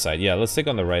extra rest side. Yeah, let's take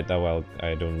on the right, that way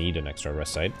I don't need an extra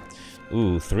rest side.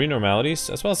 Ooh, 3 normalities,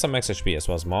 as well as some max HP, as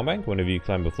well as Maw Bank. Whenever you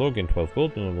climb the floor, gain 12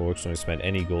 gold. No longer works when you spend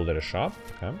any gold at a shop.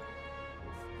 Okay.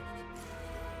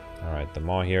 Alright, the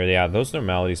Maw here. Yeah, those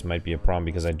normalities might be a problem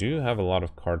because I do have a lot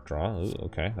of card draw. Ooh,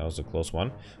 okay, that was a close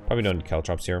one. Probably don't need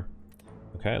Caltrops here.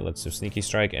 Okay, let's do Sneaky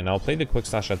Strike, and I'll play the Quick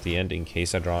Slash at the end in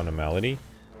case I draw a normality.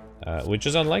 which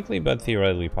is unlikely, but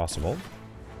theoretically possible.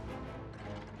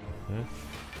 And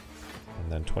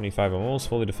then 25, I'm almost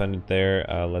fully defended there.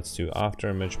 Let's do after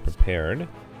image prepared.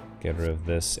 Get rid of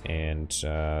this and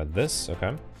this,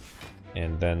 okay.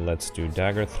 And then let's do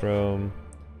dagger throw.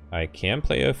 I can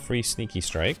play a free sneaky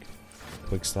strike.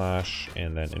 Quick slash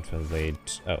and then infinite blade.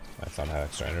 Oh, I thought I had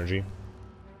extra energy.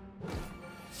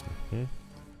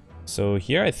 So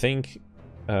here I think,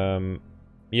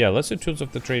 yeah, let's do tools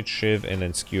of the trade, Shiv, and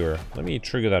then skewer. Let me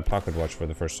trigger that pocket watch for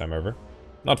the first time ever.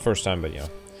 Not first time, but you know,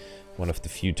 one of the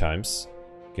few times.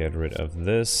 Get rid of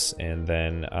this, and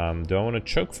then do I want to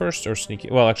choke first or sneaky?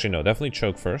 Well, actually no, definitely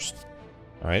choke first.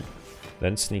 All right,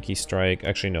 then sneaky strike.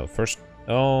 Actually no, first.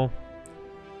 Oh,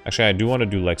 actually I do want to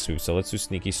do leg sweep, so let's do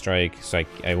sneaky strike. So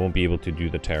I won't be able to do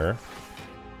the terror.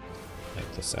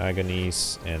 Like this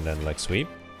agonies, and then leg sweep.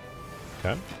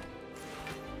 Okay.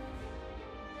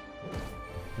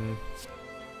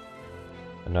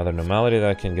 Another normality that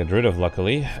I can get rid of,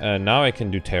 luckily. Now I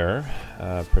can do terror.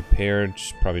 Prepared,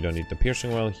 probably don't need the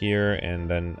piercing well here. And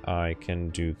then I can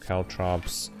do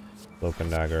caltrops, cloak and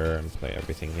dagger, and play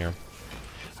everything here.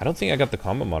 I don't think I got the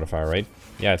combo modifier, right?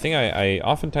 Yeah, I think I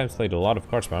oftentimes played a lot of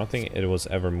cards, but I don't think it was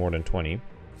ever more than 20.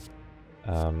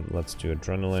 Let's do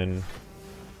adrenaline.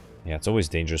 Yeah, it's always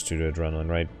dangerous to do adrenaline,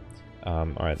 right?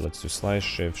 Alright, let's do slice,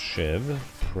 shiv,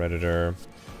 predator,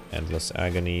 endless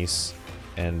agonies.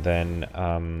 And then,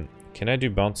 can I do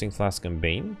Bouncing Flask and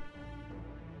Bane?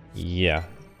 Yeah.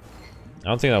 I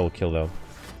don't think that will kill, though.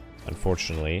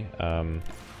 Unfortunately.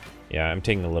 Yeah, I'm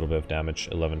taking a little bit of damage.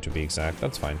 11 to be exact.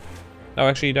 That's fine. Oh,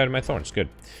 actually, he died of my thorns. Good.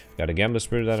 Got a Gambler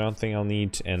Spirit that I don't think I'll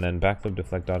need. And then backflip,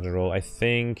 deflect, dodge, and roll. I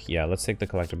think, yeah, let's take the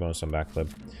collector bonus on backflip.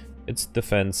 It's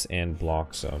defense and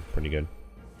block, so pretty good.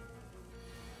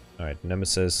 Alright,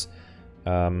 Nemesis.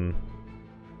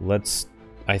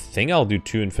 I think I'll do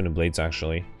 2 Infinite Blades,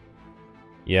 actually.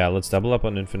 Yeah, let's double up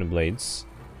on Infinite Blades.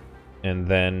 And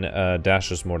then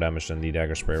dash is more damage than the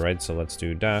dagger spray, right? So let's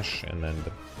do dash, and then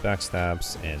the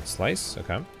backstabs and slice.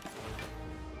 Okay.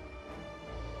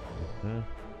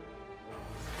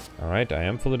 Alright, I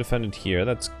am fully defended here.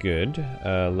 That's good.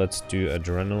 Let's do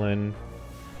adrenaline.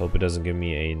 Hope it doesn't give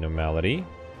me a normality.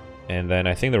 And then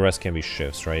I think the rest can be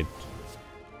shifts, right?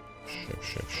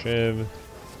 Shiv.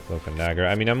 Cloak and dagger.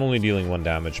 I mean, I'm only dealing 1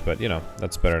 damage, but you know,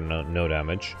 that's better than no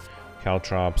damage.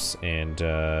 Caltrops and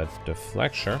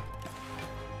deflecture.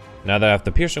 Now that I have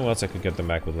the piercing welts, I could get them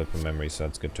back with liquid memory, so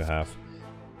that's good to have.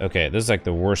 Okay, this is like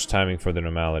the worst timing for the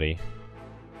normality.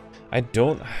 I kind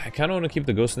of want to keep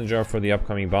the ghost in the jar for the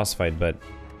upcoming boss fight, but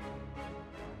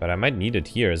I might need it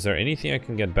here. Is there anything I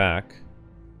can get back?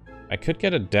 I could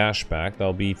get a dash back.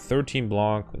 That'll be 13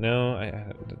 block. No,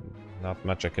 not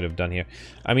much I could have done here.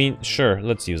 I mean, sure,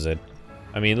 let's use it.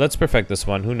 I mean, let's perfect this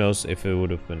one. Who knows if it would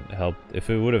have been helped, if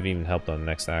it would have even helped on the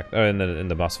next act, or in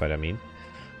the boss fight, I mean.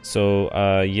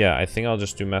 So, yeah, I think I'll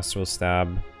just do Masterful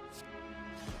Stab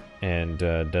and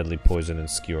Deadly Poison and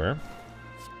Skewer.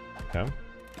 Okay.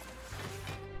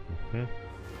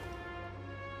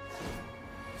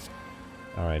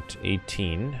 Alright,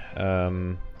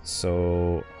 18.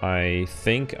 So I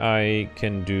think I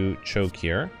can do Choke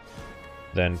here.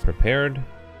 Then Prepared.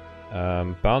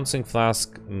 Bouncing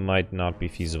Flask might not be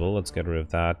feasible. Let's get rid of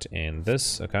that and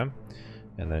this. Okay.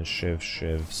 And then Shiv,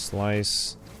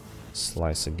 Slice.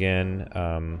 Slice again.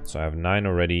 So I have 9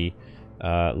 already.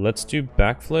 Let's do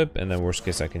Backflip, and then worst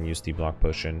case I can use the Block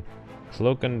Potion.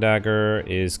 Cloak and Dagger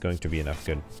is going to be enough.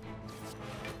 Good.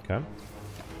 Okay.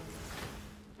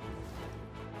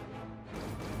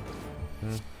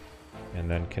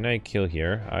 And then can I kill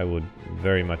here? I would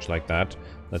very much like that.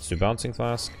 Let's do Bouncing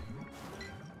Flask.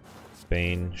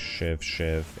 Bane,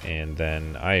 Shiv, and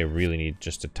then I really need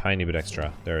just a tiny bit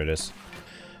extra. There it is.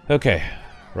 Okay,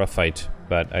 rough fight,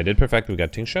 but I did perfect. We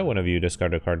got Tingsha. Whenever you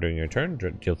discard a card during your turn,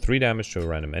 deal 3 damage to a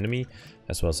random enemy,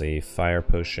 as well as a Fire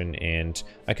Potion, and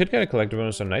I could get a collector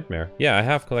bonus on Nightmare. Yeah, I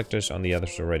have collectors on the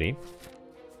others already,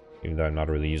 even though I'm not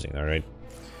really using that, right?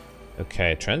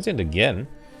 Okay, Transient again.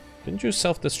 Didn't you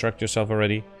self-destruct yourself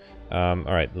already?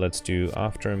 Alright, let's do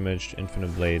After Image,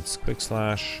 Infinite Blades, Quick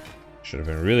Slash. Should have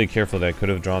been really careful that I could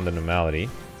have drawn the normality.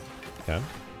 Okay.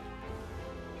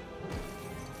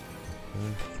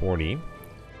 40.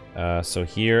 So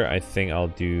here I think I'll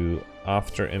do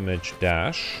After Image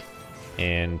Dash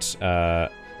and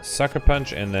Sucker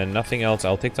Punch, and then nothing else.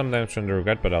 I'll take some damage from the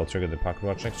Regret, but I'll trigger the Pocket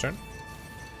Watch next turn.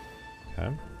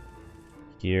 Okay.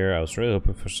 Here I was really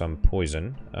hoping for some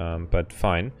poison, but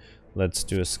fine. Let's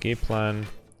do Escape Plan.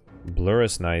 Blur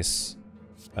is nice.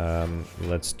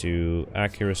 Let's do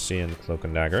Accuracy and Cloak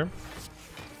and Dagger.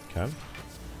 Okay.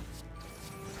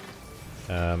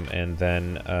 And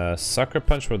then Sucker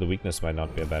Punch for the weakness might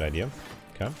not be a bad idea.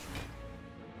 Okay.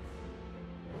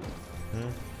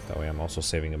 That way I'm also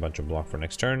saving a bunch of block for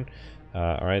next turn.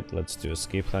 Alright, let's do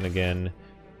Escape Plan again.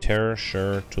 Terror,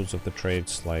 sure. Tools of the Trade,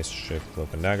 Slice, Shift,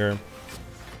 Cloak and Dagger.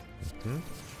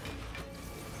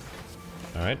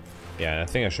 Alright. Yeah, I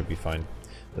think I should be fine.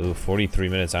 Ooh, 43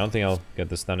 minutes. I don't think I'll get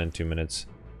this done in 2 minutes.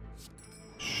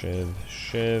 Shiv,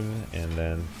 Shiv, and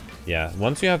then... Yeah,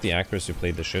 once you have the accuracy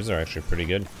plate, the Shivs are actually pretty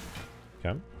good.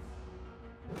 Okay.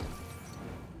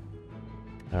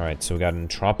 Alright, so we got an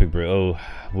Entropic Brew. Oh,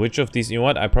 which of these... You know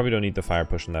what? I probably don't need the Fire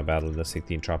Push in that battle. Let's take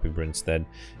the Entropic Brew instead.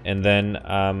 And then,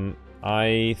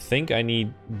 I think I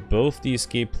need both the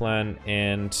Escape Plan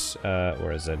and...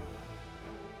 where is it?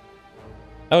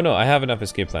 Oh no, I have enough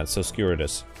Escape Plans, so Skewer it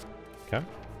is. Okay.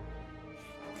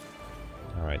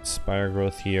 Alright, Spire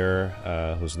Growth here,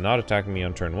 who's not attacking me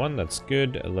on turn 1, that's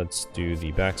good. Let's do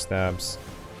the backstabs,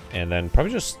 and then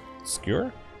probably just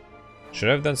Skewer? Should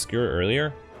I have done Skewer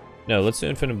earlier? No, let's do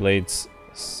Infinite Blades,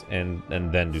 and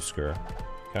then do Skewer.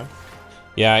 Okay.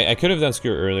 Yeah, I could have done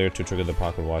Skewer earlier to trigger the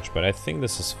Pocket Watch, but I think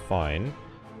this is fine.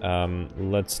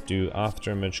 Let's do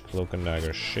Afterimage, Cloak and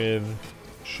Dagger, Shiv,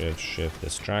 Shiv, Shiv,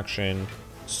 Distraction.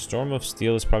 Storm of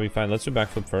Steel is probably fine. Let's do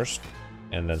Backflip first,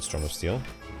 and then Storm of Steel.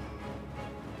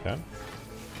 Okay.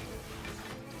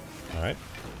 Alright.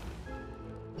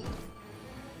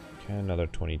 Okay, another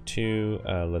 22.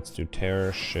 Let's do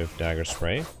Terror, Shift, Dagger,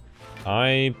 Spray.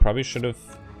 I probably should have...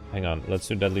 Hang on, let's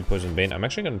do Deadly Poison Bane. I'm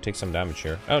actually going to take some damage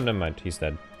here. Oh, never mind, he's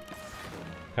dead.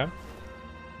 Okay.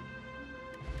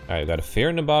 Alright, got a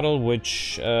Fear in a Bottle,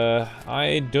 which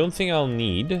I don't think I'll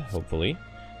need, hopefully.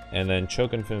 And then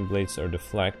Choke, Infinite Blades, or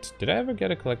Deflect. Did I ever get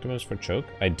a collectibles for Choke?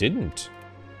 I didn't.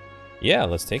 Yeah,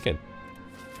 let's take it.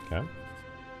 Okay.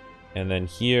 And then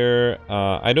here,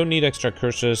 I don't need extra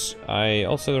curses. I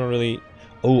also don't really...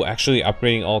 Oh, actually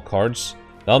upgrading all cards.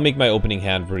 That'll make my opening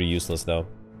hand pretty useless, though.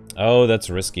 Oh, that's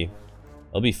risky.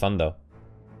 It'll be fun, though.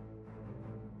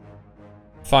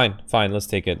 Fine, fine, let's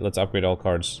take it. Let's upgrade all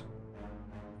cards.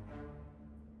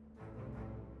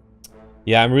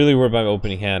 Yeah, I'm really worried about my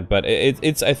opening hand, but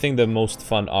it's, I think, the most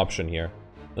fun option here.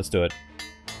 Let's do it.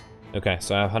 Okay,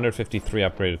 so I have 153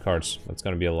 upgraded cards. That's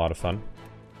going to be a lot of fun.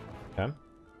 Okay.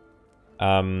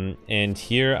 And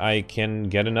here I can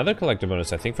get another collector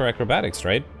bonus, I think, for acrobatics,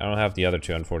 right? I don't have the other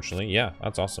two, unfortunately. Yeah,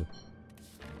 that's awesome.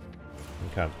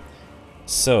 Okay.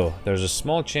 So, there's a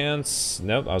small chance...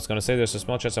 Nope, I was going to say there's a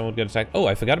small chance I won't get attacked. Oh,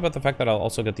 I forgot about the fact that I'll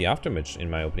also get the Afterimage in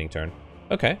my opening turn.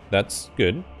 Okay, that's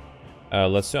good.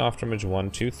 Let's do Afterimage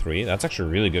 1, 2, 3. That's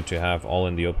actually really good to have all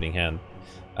in the opening hand.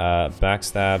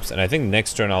 Backstabs, and I think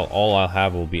next turn all I'll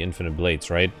have will be Infinite Blades,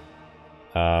 right?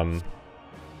 Oh,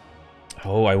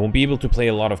 I won't be able to play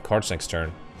a lot of cards next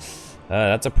turn.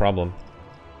 That's a problem.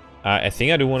 I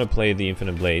think I do want to play the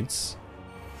Infinite Blades.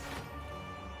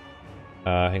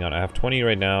 Hang on, I have 20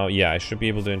 right now. Yeah, I should be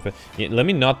able to... Yeah, let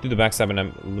me not do the backstab, and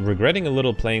I'm regretting a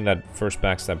little playing that first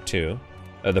backstab too.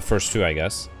 The first two, I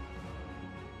guess.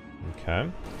 Okay.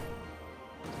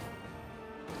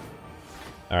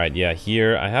 Alright, yeah,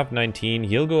 here I have 19.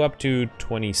 He'll go up to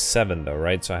 27 though,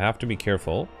 right? So I have to be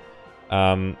careful.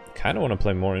 Kind of want to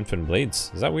play more Infinite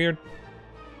Blades. Is that weird?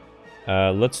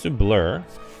 Let's do Blur.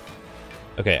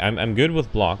 Okay, I'm good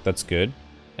with Block. That's good.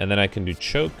 And then I can do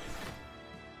Choke.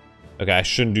 Okay, I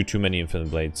shouldn't do too many Infinite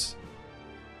Blades.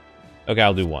 Okay,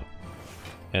 I'll do one.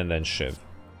 And then Shiv.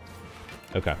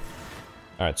 Okay.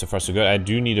 Alright, so far so good. I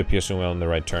do need a Piercing Wail in the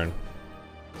right turn.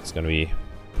 It's gonna be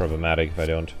problematic if I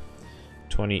don't.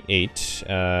 28.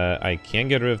 I can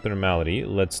get rid of the Normality.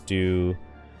 Let's do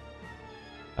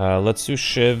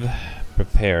Shiv.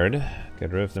 Prepared.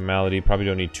 Get rid of Normality. Probably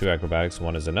don't need 2 acrobatics.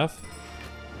 1 is enough.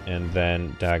 And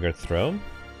then Dagger Throw.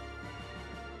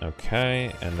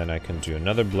 Okay, and then I can do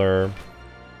another Blur.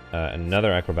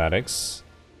 Another acrobatics.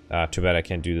 Too bad I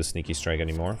can't do the Sneaky Strike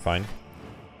anymore. Fine.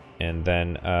 And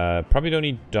then, probably don't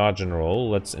need Dodge and Roll.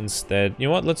 Let's instead... You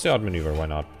know what? Let's do Outmaneuver. Why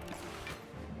not?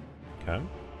 Okay.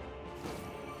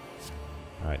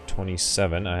 Alright,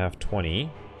 27. I have 20.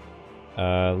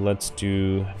 Let's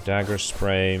do Dagger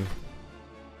Spray.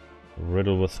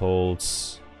 Riddle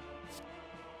Withholds.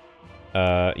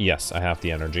 Yes, I have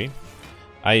the energy.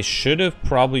 I should have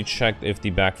probably checked if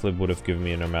the backflip would have given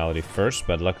me a Normality first,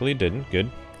 but luckily it didn't. Good.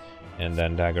 And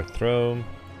then Dagger Throw.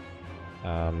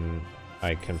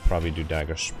 I can probably do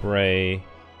Dagger Spray.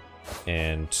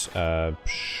 And,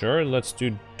 sure, let's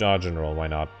do Dodge and Roll. Why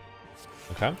not?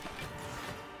 Okay.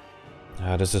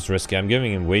 This is risky. I'm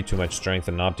giving him way too much strength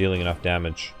and not dealing enough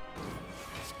damage.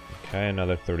 Okay,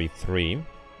 another 33.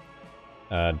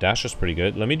 Dash is pretty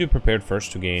good. Let me do Prepared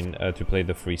first to gain, to play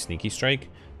the free Sneaky Strike.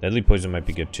 Deadly Poison might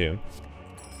be good too.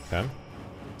 Okay.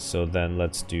 So then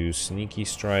let's do Sneaky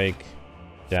Strike,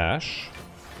 Dash,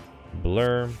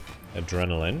 Blur,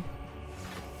 Adrenaline.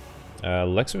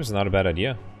 Leg Sweep is not a bad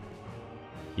idea.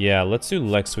 Yeah, let's do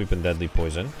Leg Sweep and Deadly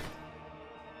Poison.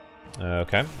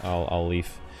 Okay, I'll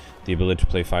leave the ability to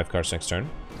play 5 cards next turn.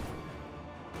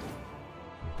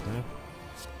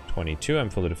 22, I'm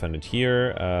fully defended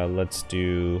here. Let's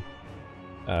do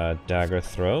Dagger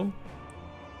Throw.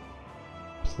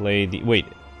 Play the... Wait.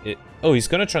 Oh, he's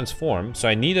gonna transform, so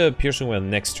I need a Piercing Wail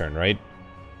next turn, right?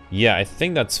 Yeah, I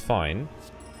think that's fine.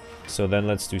 So then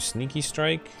let's do Sneaky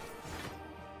Strike.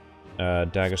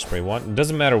 Dagger Spray 1. It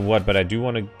doesn't matter what, but I do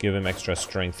want to give him extra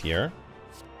strength here.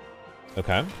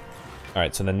 Okay.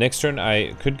 Alright, so the next turn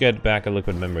I could get back a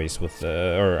Liquid Memories with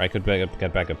the... Or I could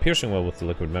get back a Piercing Wail with the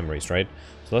Liquid Memories, right?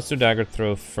 So let's do Dagger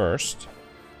Throw first.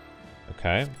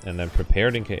 Okay, and then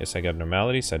prepared in case I get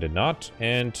Normalities. I did not.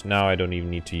 And now I don't even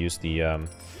need to use the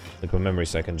Liquid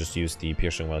Memories. I can just use the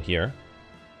Piercing Wail here.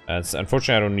 And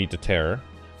unfortunately, I don't need the Terror.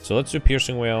 So let's do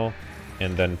Piercing Wail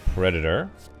and then Predator.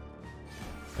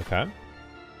 Okay.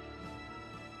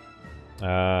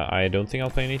 I don't think I'll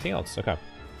play anything else. Okay.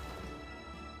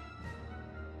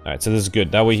 Alright, so this is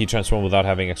good. That way he transforms without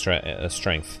having extra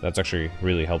strength. That's actually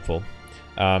really helpful.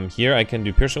 Here I can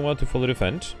do Piercing Wail to fully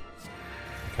defend.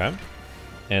 Okay.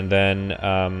 And then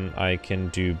I can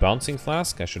do Bouncing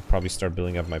Flask. I should probably start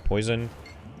building up my poison.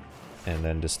 And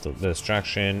then the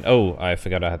distraction. Oh, I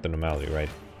forgot I had the Normality, right?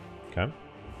 Okay.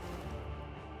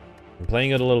 I'm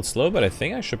playing it a little slow, but I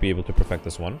think I should be able to perfect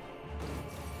this one.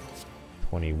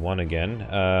 21 again.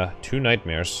 2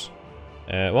 Nightmares.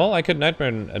 Well, I could Nightmare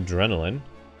and Adrenaline.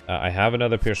 I have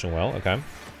another Piercing Wail. Okay.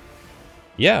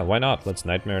 Yeah, why not? Let's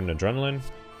Nightmare and Adrenaline.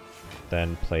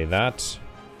 Then play that.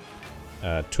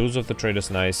 Tools of the Trade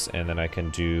is nice. And then I can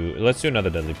do... Let's do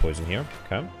another Deadly Poison here.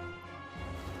 Okay.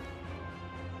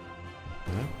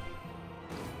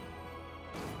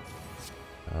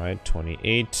 Alright,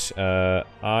 28.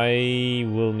 I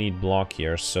will need block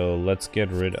here, so let's get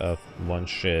rid of 1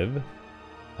 Shiv.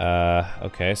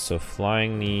 Okay, so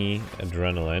Flying Knee,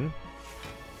 Adrenaline.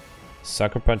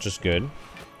 Sucker Punch is good.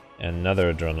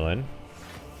 Another Adrenaline.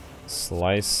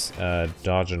 Slice,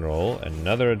 Dodge and Roll.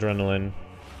 Another Adrenaline.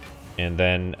 And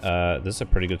then, this is a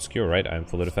pretty good skewer, right? I'm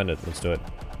fully defended. Let's do it.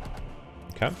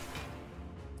 Okay.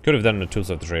 Could have done the Tools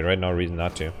of the Trade, right? No reason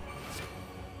not to.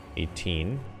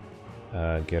 18.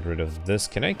 Get rid of this.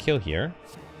 Can I kill here?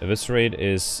 Eviscerate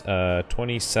is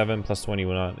 27 plus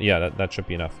 21. Yeah, that should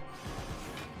be enough.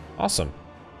 Awesome.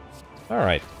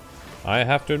 Alright. I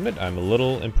have to admit, I'm a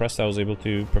little impressed I was able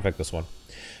to perfect this one.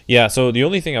 Yeah, so the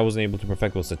only thing I wasn't able to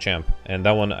perfect was the champ. And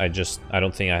that one, I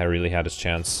don't think I really had his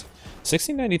chance.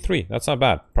 1693, that's not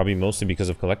bad. Probably mostly because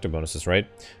of collector bonuses, right?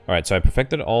 Alright, so I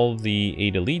perfected all the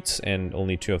 8 elites and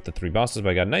only 2 of the 3 bosses, but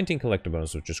I got 19 collector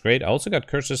bonuses, which is great. I also got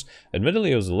curses.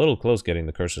 Admittedly, it was a little close getting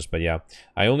the curses, but yeah.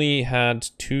 I only had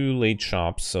 2 late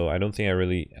shops, so I don't think I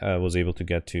really was able to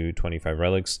get to 25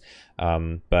 relics.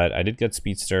 But I did get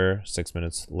Speedster 6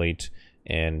 minutes late,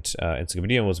 and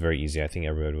Encyclopedia was very easy. I think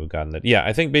everybody would have gotten that. Yeah,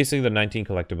 I think basically the 19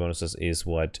 collector bonuses is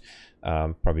what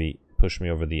probably pushed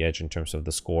me over the edge in terms of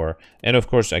the score. And of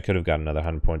course, I could have gotten another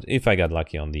 100 points if I got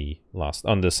lucky on the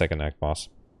second act boss.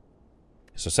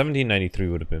 So 1793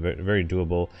 would have been very, very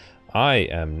doable. I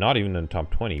am not even in the top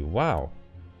 20. Wow.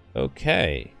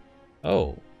 Okay.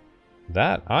 Oh,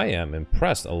 that I am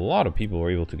impressed. A lot of people were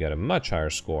able to get a much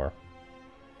higher score.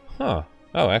 Huh.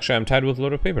 Oh, actually, I'm tied with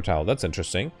Lord of Paper Towel. That's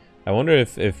interesting. I wonder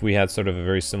if we had sort of a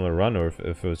very similar run or if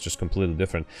it was just completely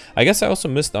different. I guess I also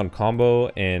missed on combo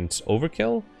and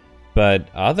overkill. But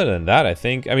other than that, I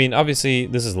think... I mean, obviously,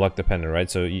 this is luck dependent, right?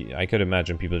 So I could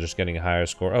imagine people just getting a higher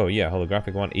score. Oh, yeah,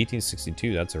 holographic one,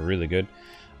 1862. That's a really good...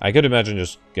 I could imagine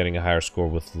just getting a higher score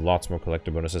with lots more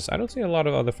collector bonuses. I don't see a lot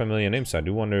of other familiar names, so I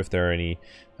do wonder if there are any...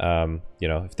 you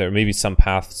know, if there may be some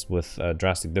paths with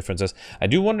drastic differences. I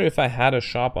do wonder if I had a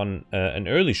shop on... an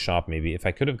early shop, maybe. If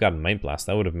I could have gotten Mind Blast,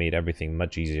 that would have made everything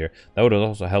much easier. That would have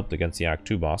also helped against the Act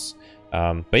 2 boss.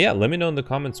 But yeah, let me know in the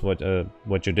comments what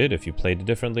you did, if you played it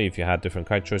differently, if you had different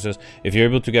kite choices, if you're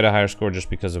able to get a higher score just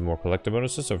because of more collector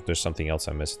bonuses, or if there's something else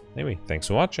I missed. Anyway, thanks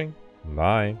for watching.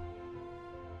 Bye.